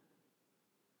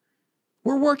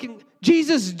 We're working.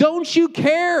 Jesus, don't you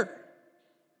care?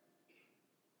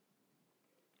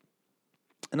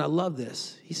 And I love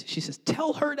this. She says,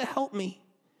 tell her to help me.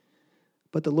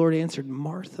 But the Lord answered,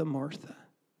 Martha, Martha,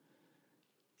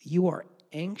 you are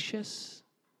anxious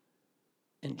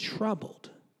and troubled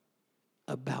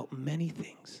about many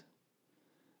things,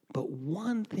 but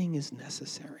one thing is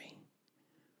necessary.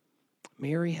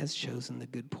 Mary has chosen the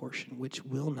good portion, which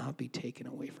will not be taken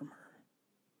away from her.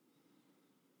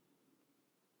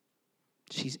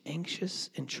 She's anxious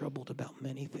and troubled about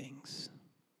many things.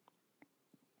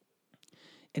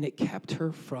 And it kept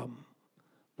her from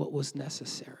what was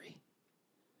necessary.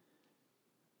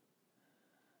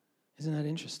 Isn't that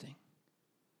interesting?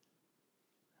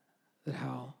 That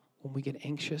how when we get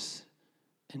anxious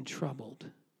and troubled,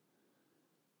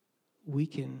 we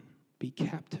can be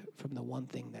kept from the one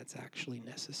thing that's actually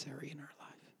necessary in our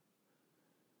life.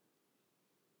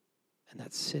 And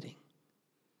that's sitting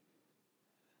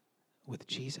with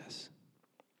Jesus.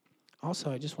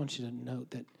 Also, I just want you to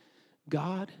note that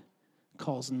God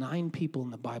calls 9 people in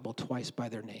the Bible twice by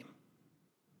their name.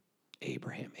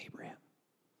 Abraham, Abraham.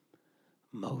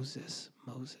 Moses,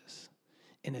 Moses.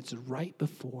 And it's right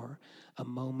before a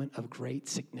moment of great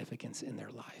significance in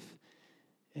their life.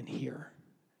 And here,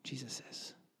 Jesus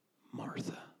says,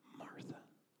 Martha, Martha.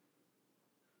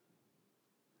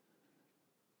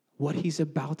 What he's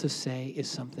about to say is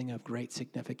something of great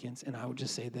significance. And I would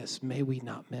just say this, may we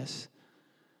not miss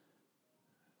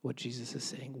what Jesus is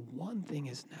saying. One thing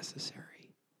is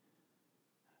necessary,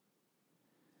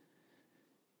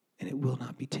 and it will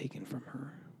not be taken from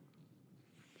her.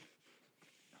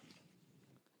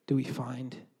 Do we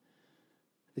find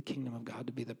the kingdom of God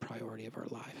to be the priority of our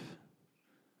life?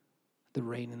 The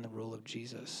reign and the rule of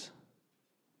Jesus.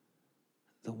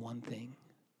 The one thing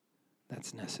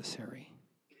that's necessary.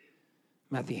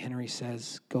 Matthew Henry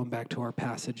says, going back to our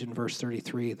passage in verse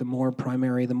 33, the more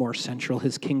primary, the more central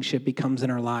his kingship becomes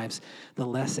in our lives, the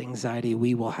less anxiety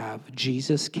we will have.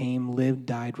 Jesus came, lived,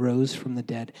 died, rose from the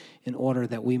dead in order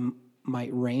that we might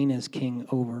reign as king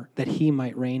over, that he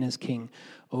might reign as king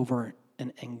over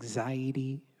an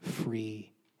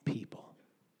anxiety-free people.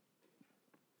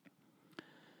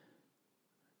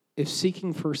 If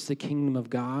seeking first the kingdom of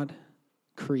God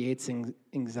creates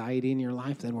anxiety in your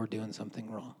life, then we're doing something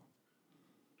wrong.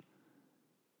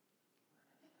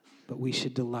 But we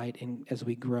should delight in, as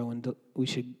we grow, and we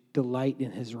should delight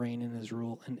in his reign and his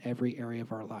rule in every area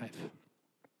of our life.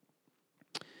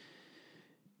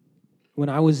 When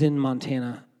I was in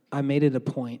Montana, I made it a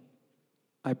point.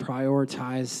 I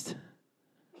prioritized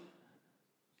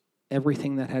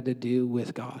everything that had to do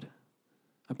with God.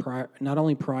 I not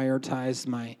only prioritized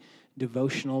my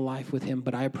devotional life with him,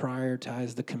 but I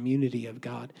prioritized the community of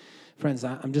God. Friends,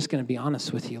 I'm just going to be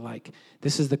honest with you. Like,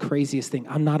 this is the craziest thing.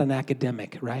 I'm not an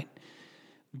academic, right?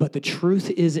 But the truth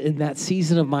is, in that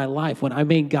season of my life, when I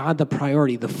made God the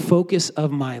priority, the focus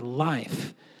of my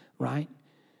life, right?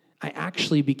 I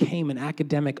actually became an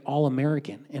academic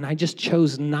All-American, and I just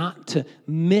chose not to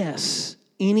miss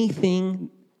anything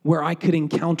where I could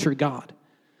encounter God.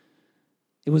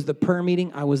 It was the prayer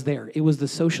meeting, I was there. It was the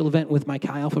social event with my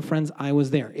Chi Alpha friends, I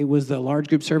was there. It was the large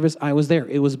group service, I was there.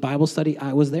 It was Bible study,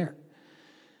 I was there.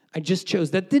 I just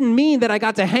chose. That didn't mean that I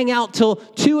got to hang out till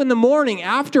 2 a.m.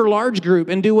 after large group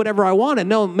and do whatever I wanted.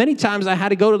 No, many times I had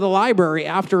to go to the library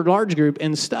after large group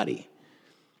and study.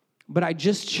 But I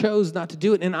just chose not to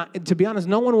do it. And to be honest,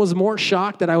 no one was more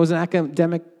shocked that I was an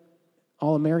academic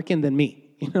All-American than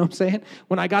me. You know what I'm saying?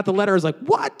 When I got the letter, I was like,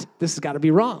 what? This has got to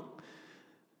be wrong.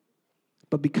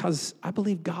 But because I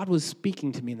believe God was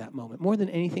speaking to me in that moment. More than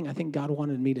anything, I think God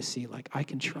wanted me to see, like, I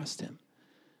can trust him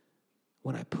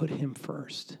when I put him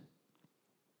first.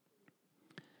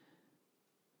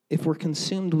 If we're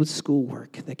consumed with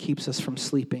schoolwork that keeps us from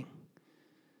sleeping,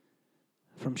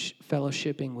 from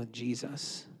fellowshipping with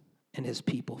Jesus and his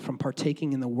people, from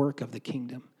partaking in the work of the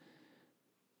kingdom,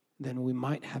 then we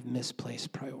might have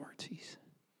misplaced priorities.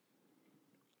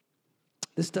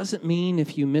 This doesn't mean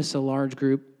if you miss a large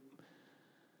group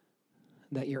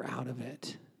that you're out of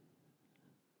it.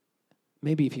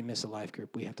 Maybe if you miss a life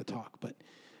group, we have to talk, but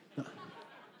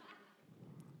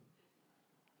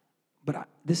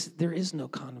there is no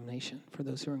condemnation for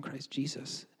those who are in Christ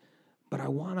Jesus. But I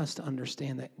want us to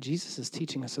understand that Jesus is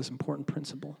teaching us this important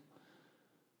principle.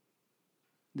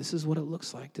 This is what it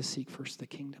looks like to seek first the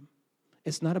kingdom.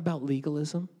 It's not about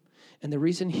legalism. And the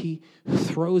reason he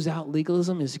throws out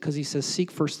legalism is because he says, seek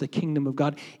first the kingdom of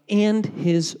God and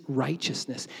his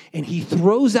righteousness. And he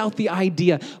throws out the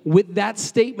idea with that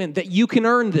statement that you can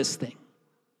earn this thing.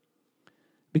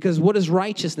 Because what is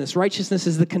righteousness? Righteousness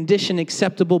is the condition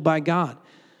acceptable by God.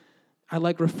 I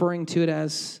like referring to it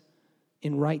as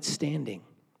in right standing.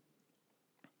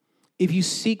 If you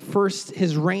seek first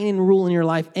his reign and rule in your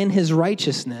life and his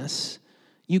righteousness,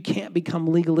 you can't become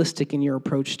legalistic in your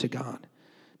approach to God.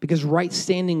 Because right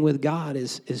standing with God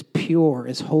is pure,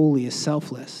 is holy, is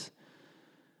selfless.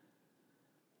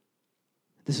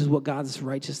 This is what God's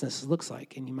righteousness looks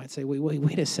like. And you might say,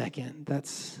 wait a second.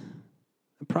 That's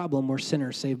a problem. We're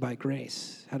sinners saved by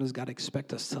grace. How does God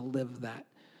expect us to live that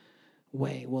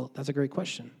way? Well, that's a great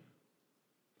question.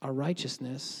 Our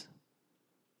righteousness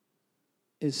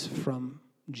is from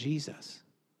Jesus,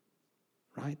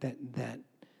 right? That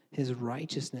his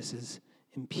righteousness is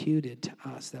imputed to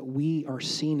us, that we are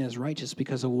seen as righteous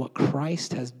because of what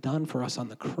Christ has done for us on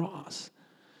the cross.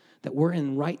 that we're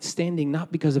in right standing,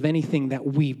 not because of anything that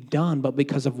we've done, but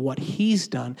because of what he's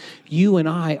done. You and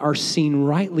I are seen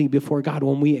rightly before God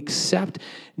when we accept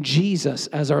Jesus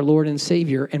as our Lord and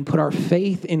Savior and put our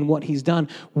faith in what he's done.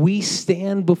 We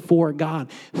stand before God,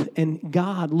 and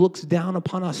God looks down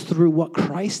upon us through what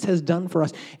Christ has done for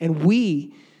us, and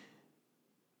we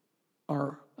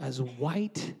are as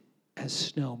white as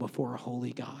snow before a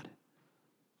holy God.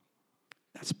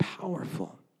 That's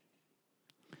powerful.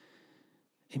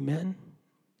 Amen?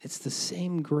 It's the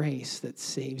same grace that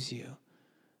saves you,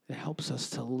 that helps us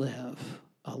to live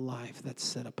a life that's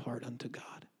set apart unto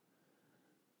God.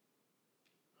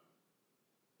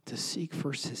 To seek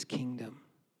first his kingdom.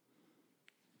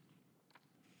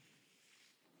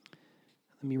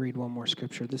 Let me read one more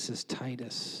scripture. This is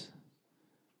Titus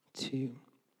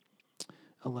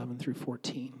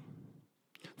 2:11-14.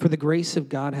 For the grace of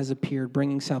God has appeared,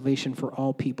 bringing salvation for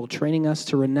all people, training us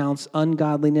to renounce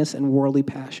ungodliness and worldly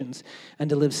passions,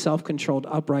 and to live self-controlled,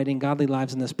 upright, and godly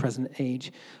lives in this present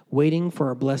age, waiting for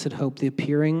our blessed hope, the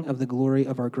appearing of the glory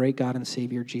of our great God and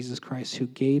Savior, Jesus Christ, who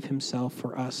gave himself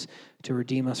for us to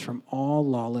redeem us from all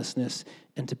lawlessness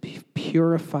and to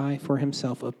purify for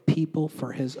himself a people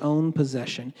for his own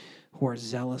possession who are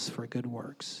zealous for good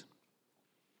works.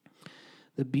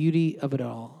 The beauty of it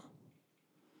all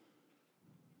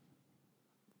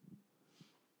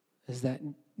is that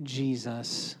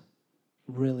Jesus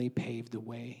really paved the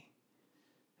way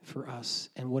for us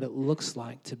and what it looks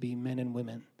like to be men and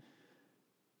women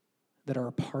that are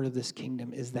a part of this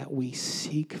kingdom is that we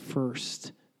seek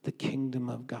first the kingdom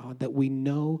of God, that we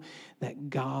know that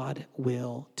God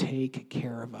will take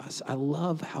care of us. I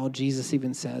love how Jesus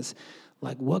even says,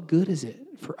 like, what good is it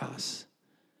for us?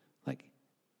 Like,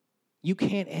 you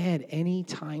can't add any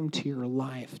time to your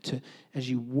life as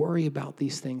you worry about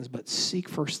these things, but seek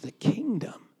first the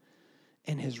kingdom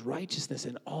and his righteousness,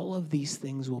 and all of these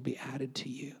things will be added to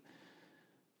you.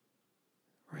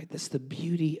 Right? That's the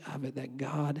beauty of it, that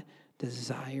God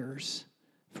desires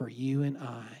for you and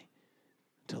I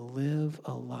to live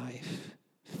a life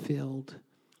filled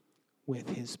with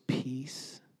his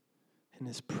peace and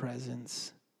his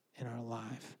presence in our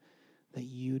life, that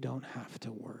you don't have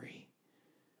to worry.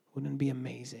 Wouldn't it be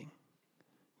amazing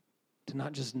to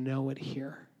not just know it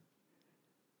here,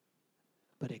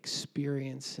 but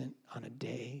experience it on a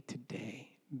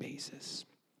day-to-day basis?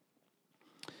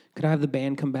 Could I have the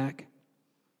band come back?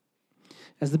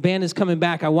 As the band is coming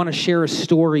back, I want to share a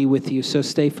story with you, so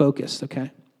stay focused,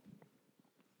 okay?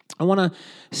 I want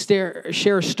to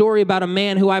share a story about a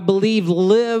man who I believe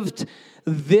lived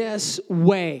this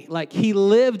way. Like, he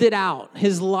lived it out.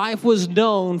 His life was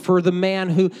known for the man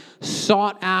who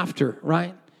sought after,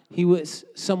 right? He was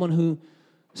someone who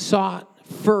sought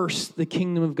first the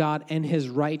kingdom of God and his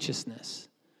righteousness.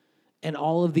 And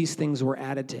all of these things were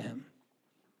added to him.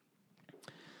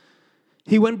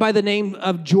 He went by the name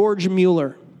of George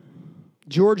Mueller.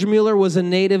 George Mueller was a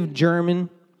native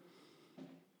German.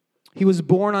 He was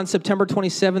born on September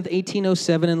 27th,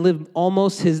 1807, and lived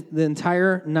almost the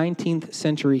entire 19th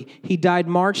century. He died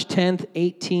March 10th,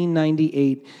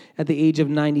 1898, at the age of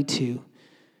 92.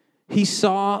 He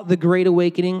saw the Great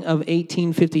Awakening of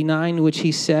 1859, which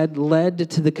he said led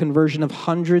to the conversion of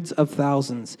hundreds of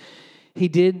thousands. He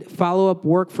did follow-up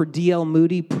work for D.L.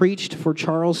 Moody, preached for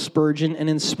Charles Spurgeon, and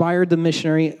inspired the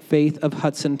missionary faith of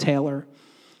Hudson Taylor.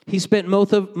 He spent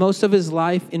most of his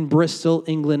life in Bristol,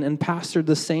 England, and pastored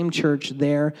the same church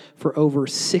there for over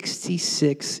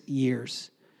 66 years.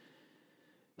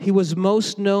 He was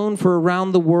most known for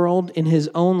around the world in his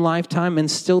own lifetime and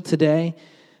still today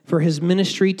for his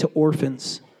ministry to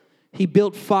orphans. He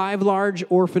built 5 large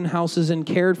orphan houses and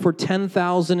cared for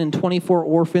 10,024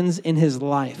 orphans in his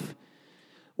life.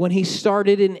 When he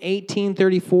started in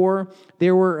 1834,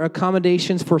 there were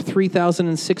accommodations for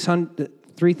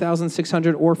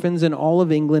 3,600 orphans in all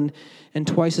of England, and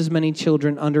twice as many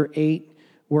children under 8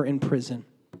 were in prison.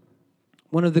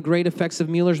 One of the great effects of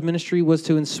Mueller's ministry was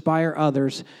to inspire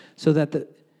others, so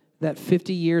that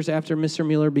 50 years after Mr.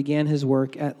 Mueller began his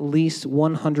work, at least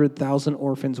 100,000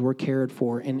 orphans were cared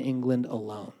for in England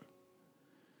alone.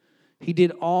 He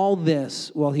did all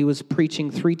this while he was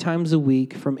preaching 3 times a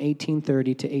week from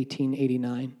 1830 to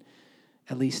 1889,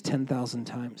 at least 10,000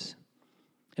 times.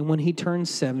 And when he turned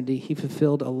 70, he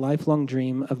fulfilled a lifelong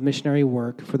dream of missionary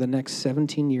work for the next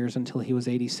 17 years until he was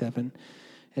 87.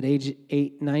 At age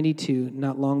 92,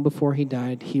 not long before he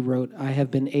died, he wrote, "I have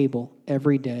been able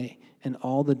every day and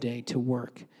all the day to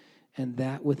work, and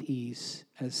that with ease,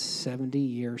 as 70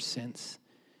 years since."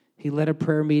 He led a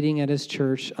prayer meeting at his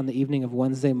church on the evening of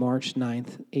Wednesday, March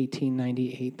 9th,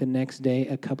 1898. The next day,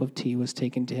 a cup of tea was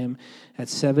taken to him at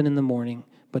 7 in the morning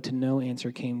but to no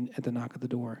answer came at the knock at the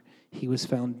door. He was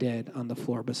found dead on the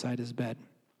floor beside his bed.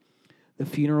 The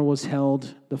funeral was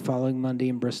held the following Monday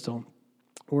in Bristol,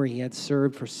 where he had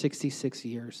served for 66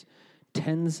 years.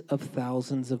 Tens of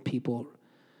thousands of people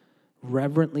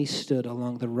reverently stood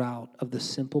along the route of the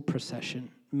simple procession.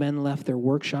 Men left their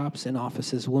workshops and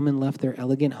offices. Women left their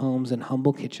elegant homes and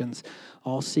humble kitchens,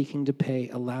 all seeking to pay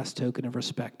a last token of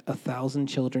respect. 1,000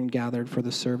 children gathered for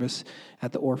the service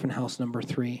at the orphan house number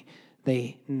 3.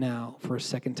 They now, for a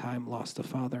second time, lost a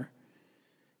father.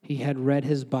 He had read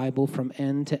his Bible from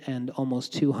end to end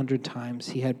almost 200 times.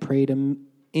 He had prayed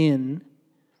in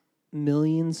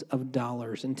millions of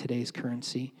dollars in today's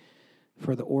currency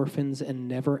for the orphans and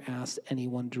never asked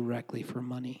anyone directly for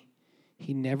money.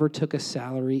 He never took a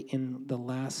salary in the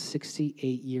last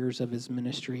 68 years of his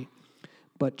ministry,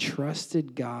 but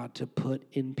trusted God to put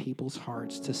in people's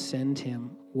hearts to send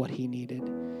him what he needed.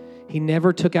 He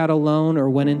never took out a loan or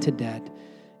went into debt,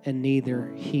 and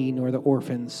neither he nor the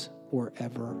orphans were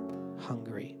ever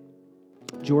hungry.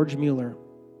 George Mueller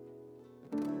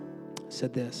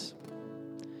said this: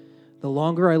 "The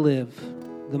longer I live,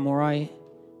 the more I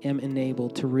am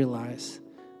enabled to realize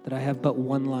that I have but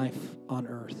one life on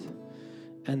earth,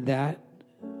 and that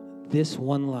this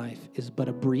one life is but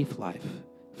a brief life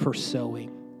for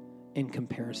sowing in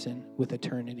comparison with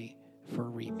eternity for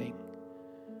reaping."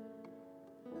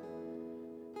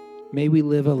 May we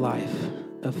live a life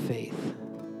of faith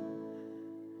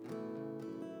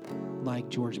like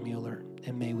George Mueller,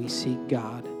 and may we seek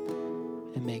God,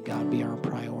 and may God be our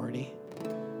priority.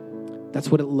 That's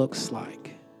what it looks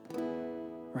like,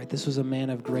 right? This was a man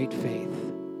of great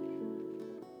faith.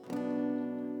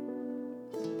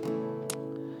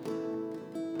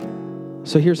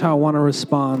 So here's how I want to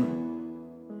respond.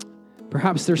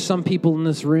 Perhaps there's some people in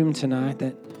this room tonight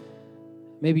that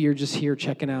maybe you're just here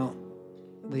checking out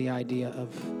the idea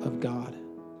of God.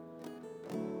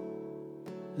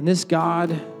 And this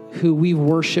God who we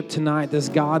worship tonight, this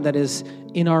God that is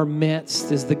in our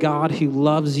midst, is the God who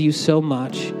loves you so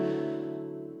much,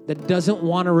 that doesn't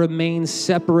want to remain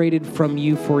separated from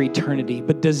you for eternity,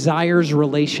 but desires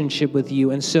relationship with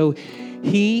you. And so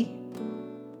he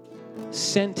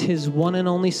sent his one and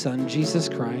only Son, Jesus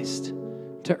Christ,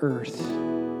 to earth,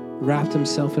 wrapped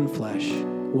himself in flesh,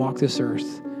 walked this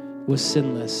earth, was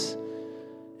sinless,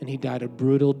 and he died a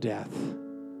brutal death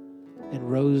and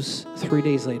rose 3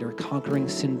 days later, conquering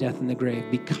sin, death, and the grave,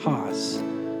 because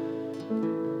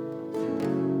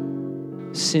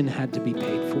sin had to be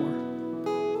paid for.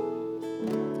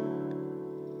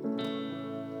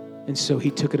 And so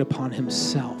he took it upon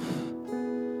himself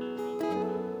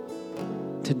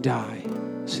to die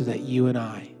so that you and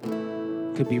I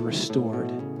could be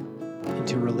restored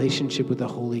into a relationship with the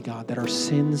holy God, that our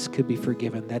sins could be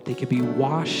forgiven, that they could be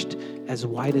washed as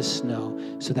white as snow,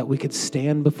 so that we could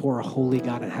stand before a holy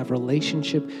God and have a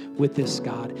relationship with this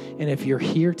God. And if you're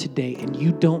here today and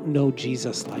you don't know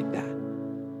Jesus like that,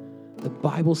 the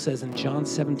Bible says in John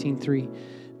 17:3,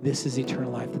 this is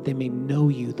eternal life, that they may know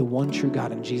you, the one true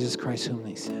God, and Jesus Christ whom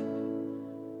they sent.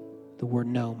 The word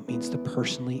know means to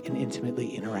personally and intimately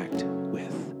interact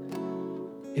with.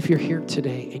 If you're here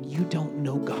today and you don't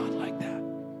know God like that,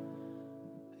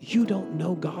 you don't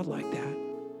know God like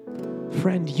that,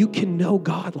 friend, you can know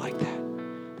God like that.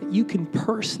 That you can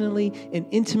personally and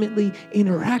intimately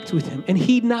interact with him. And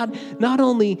he not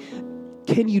only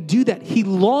can you do that, he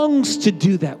longs to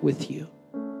do that with you.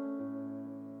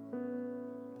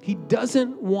 He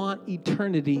doesn't want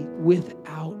eternity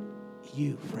without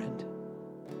you, friend.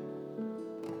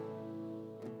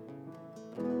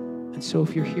 And so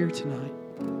if you're here tonight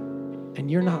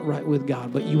and you're not right with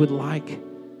God, but you would like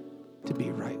to be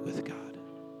right with God,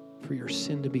 for your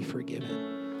sin to be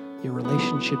forgiven, your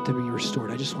relationship to be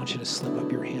restored, I just want you to slip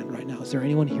up your hand right now. Is there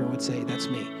anyone here who would say, that's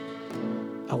me?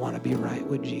 I want to be right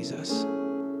with Jesus.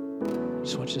 I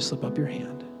just want you to slip up your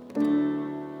hand.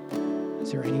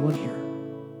 Is there anyone here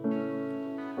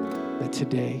that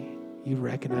today you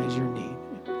recognize your need?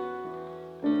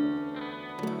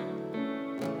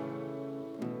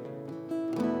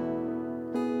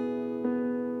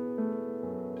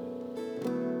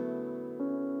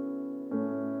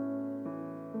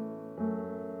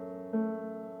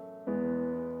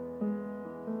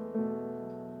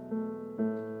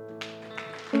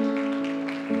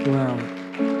 Wow.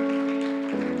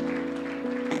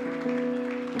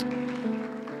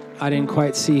 I didn't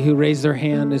quite see who raised their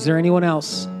hand. Is there anyone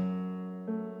else?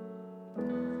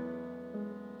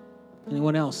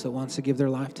 Anyone else that wants to give their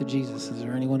life to Jesus? Is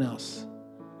there anyone else?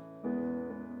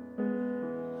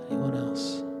 Anyone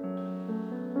else?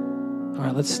 All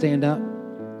right, let's stand up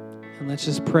and let's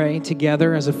just pray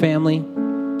together as a family.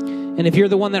 And if you're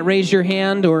the one that raised your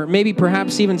hand, or maybe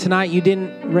perhaps even tonight you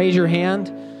didn't raise your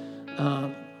hand,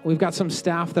 we've got some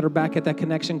staff that are back at that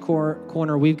connection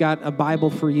corner. We've got a Bible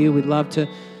for you. We'd love to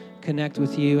connect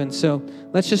with you. And so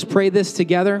let's just pray this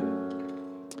together.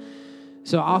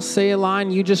 So I'll say a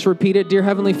line, you just repeat it. Dear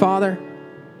Heavenly Father,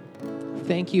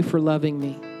 thank you for loving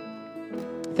me.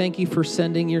 Thank you for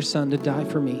sending your Son to die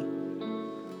for me.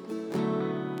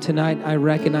 Tonight, I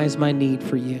recognize my need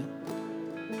for you.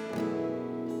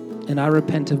 And I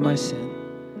repent of my sin.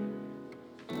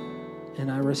 And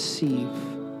I receive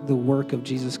the work of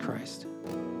Jesus Christ.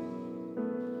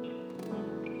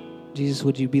 Jesus,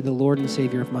 would you be the Lord and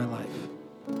Savior of my life?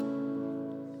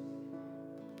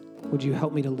 Would you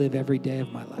help me to live every day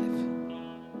of my life,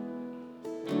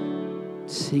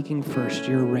 seeking first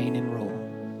your reign and rule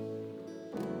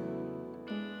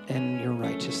and your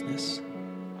righteousness.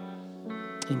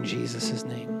 In Jesus'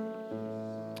 name,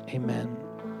 amen.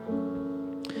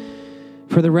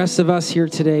 For the rest of us here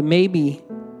today, maybe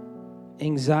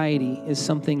anxiety is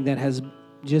something that has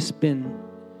just been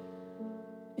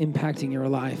impacting your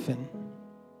life, and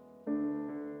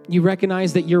you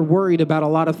recognize that you're worried about a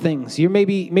lot of things.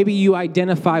 Maybe you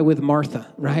identify with Martha,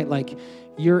 right? Like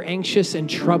you're anxious and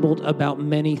troubled about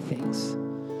many things.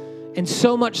 And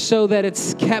so much so that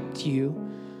it's kept you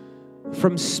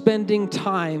from spending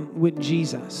time with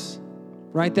Jesus,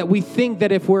 right? That we think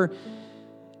that if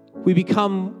we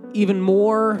become even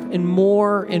more and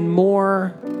more and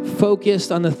more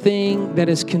focused on the thing that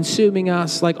is consuming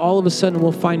us, like all of a sudden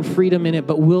we'll find freedom in it,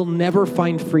 but we'll never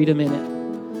find freedom in it.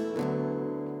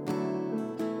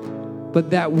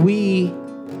 But that we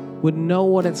would know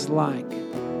what it's like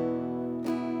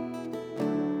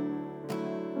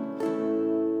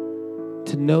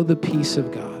to know the peace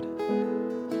of God,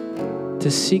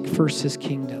 to seek first his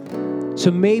kingdom.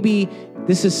 So maybe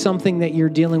this is something that you're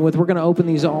dealing with. We're going to open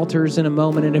these altars in a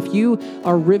moment. And if you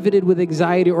are riveted with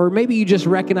anxiety, or maybe you just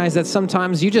recognize that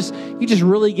sometimes you just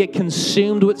really get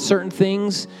consumed with certain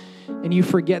things and you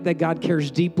forget that God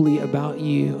cares deeply about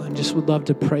you, and just would love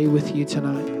to pray with you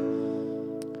tonight.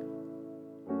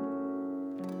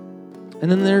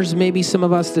 And then there's maybe some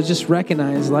of us that just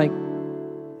recognize, like,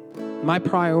 my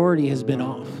priority has been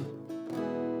off.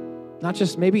 Not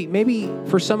just maybe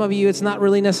for some of you, it's not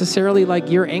really necessarily like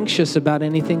you're anxious about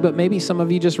anything, but maybe some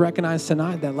of you just recognize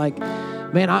tonight that, like,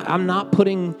 man, I'm not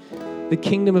putting the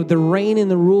kingdom of the reign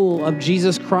and the rule of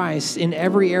Jesus Christ in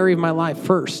every area of my life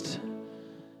first.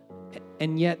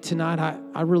 And yet tonight,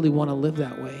 I really want to live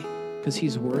that way because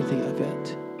he's worthy of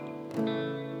it.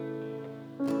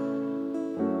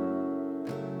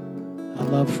 I'd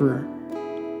love for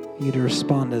you to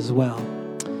respond as well.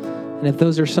 And if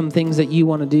those are some things that you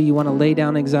want to do, you want to lay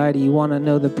down anxiety, you want to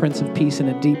know the Prince of Peace in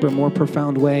a deeper, more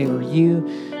profound way, or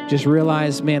you just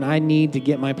realize, man, I need to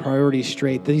get my priorities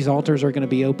straight. These altars are going to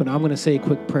be open. I'm going to say a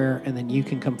quick prayer, and then you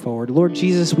can come forward. Lord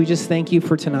Jesus, we just thank you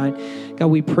for tonight. God,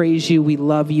 we praise you. We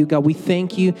love you. God, we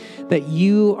thank you that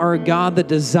you are a God that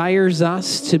desires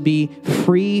us to be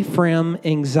free from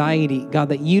anxiety. God,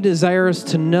 that you desire us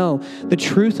to know the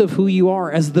truth of who you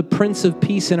are as the Prince of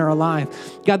Peace in our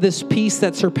life. God, this peace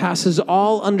that surpasses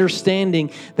all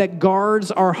understanding, that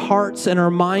guards our hearts and our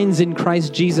minds in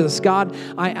Christ Jesus. God,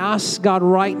 I ask, God,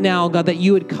 right now, God, that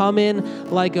you would come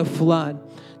in like a flood.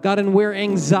 God, and where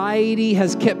anxiety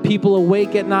has kept people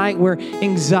awake at night, where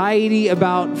anxiety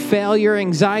about failure,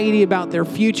 anxiety about their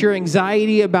future,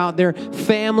 anxiety about their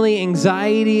family,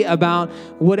 anxiety about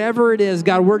whatever it is,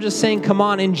 God, we're just saying, come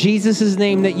on, in Jesus'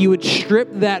 name, that you would strip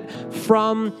that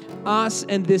from us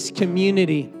and this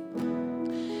community.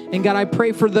 And God, I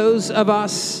pray for those of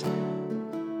us,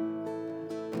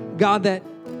 God, that,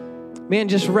 man,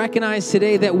 just recognize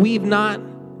today that we've not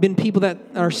been people that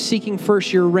are seeking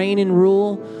first your reign and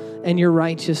rule and your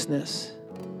righteousness.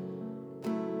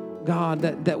 God,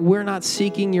 that we're not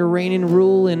seeking your reign and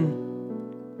rule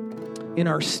in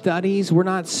our studies. We're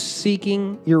not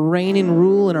seeking your reign and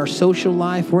rule in our social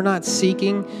life. We're not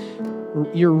seeking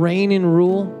your reign and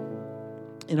rule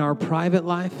in our private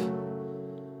life.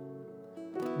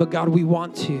 But God, we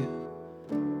want to.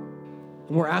 And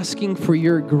we're asking for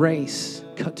your grace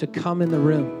to come in the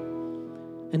room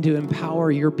and to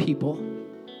empower your people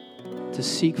to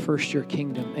seek first your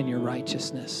kingdom and your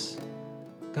righteousness.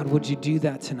 God, would you do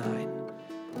that tonight?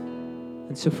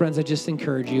 And so, friends, I just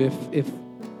encourage you,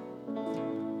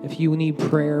 if you need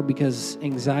prayer because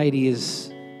anxiety has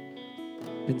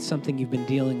been something you've been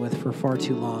dealing with for far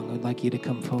too long, I'd like you to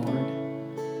come forward.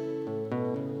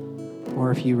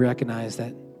 Or if you recognize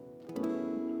that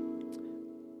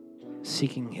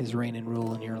seeking his reign and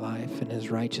rule in your life and his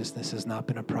righteousness has not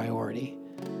been a priority,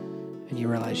 and you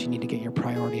realize you need to get your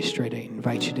priorities straight, I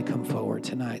invite you to come forward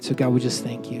tonight. So God, we just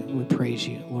thank you. We praise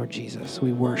you, Lord Jesus.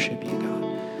 We worship you, God.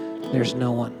 There's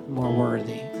no one more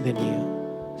worthy than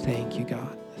you. Thank you,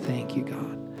 God. Thank you,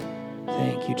 God.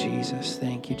 Thank you, Jesus.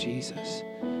 Thank you, Jesus.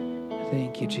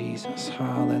 Thank you, Jesus.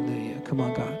 Hallelujah. Come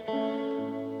on,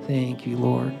 God. Thank you,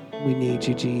 Lord. We need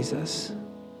you, Jesus.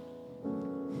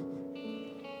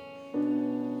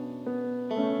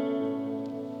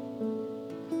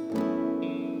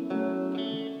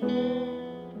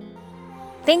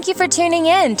 Thank you for tuning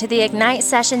in to the Ignite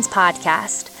Sessions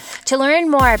podcast. To learn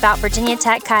more about Virginia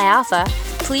Tech Chi Alpha,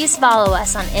 please follow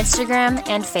us on Instagram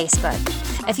and Facebook.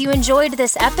 If you enjoyed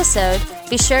this episode,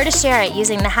 be sure to share it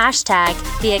using the hashtag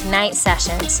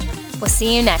 #TheIgniteSessions. We'll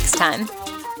see you next time.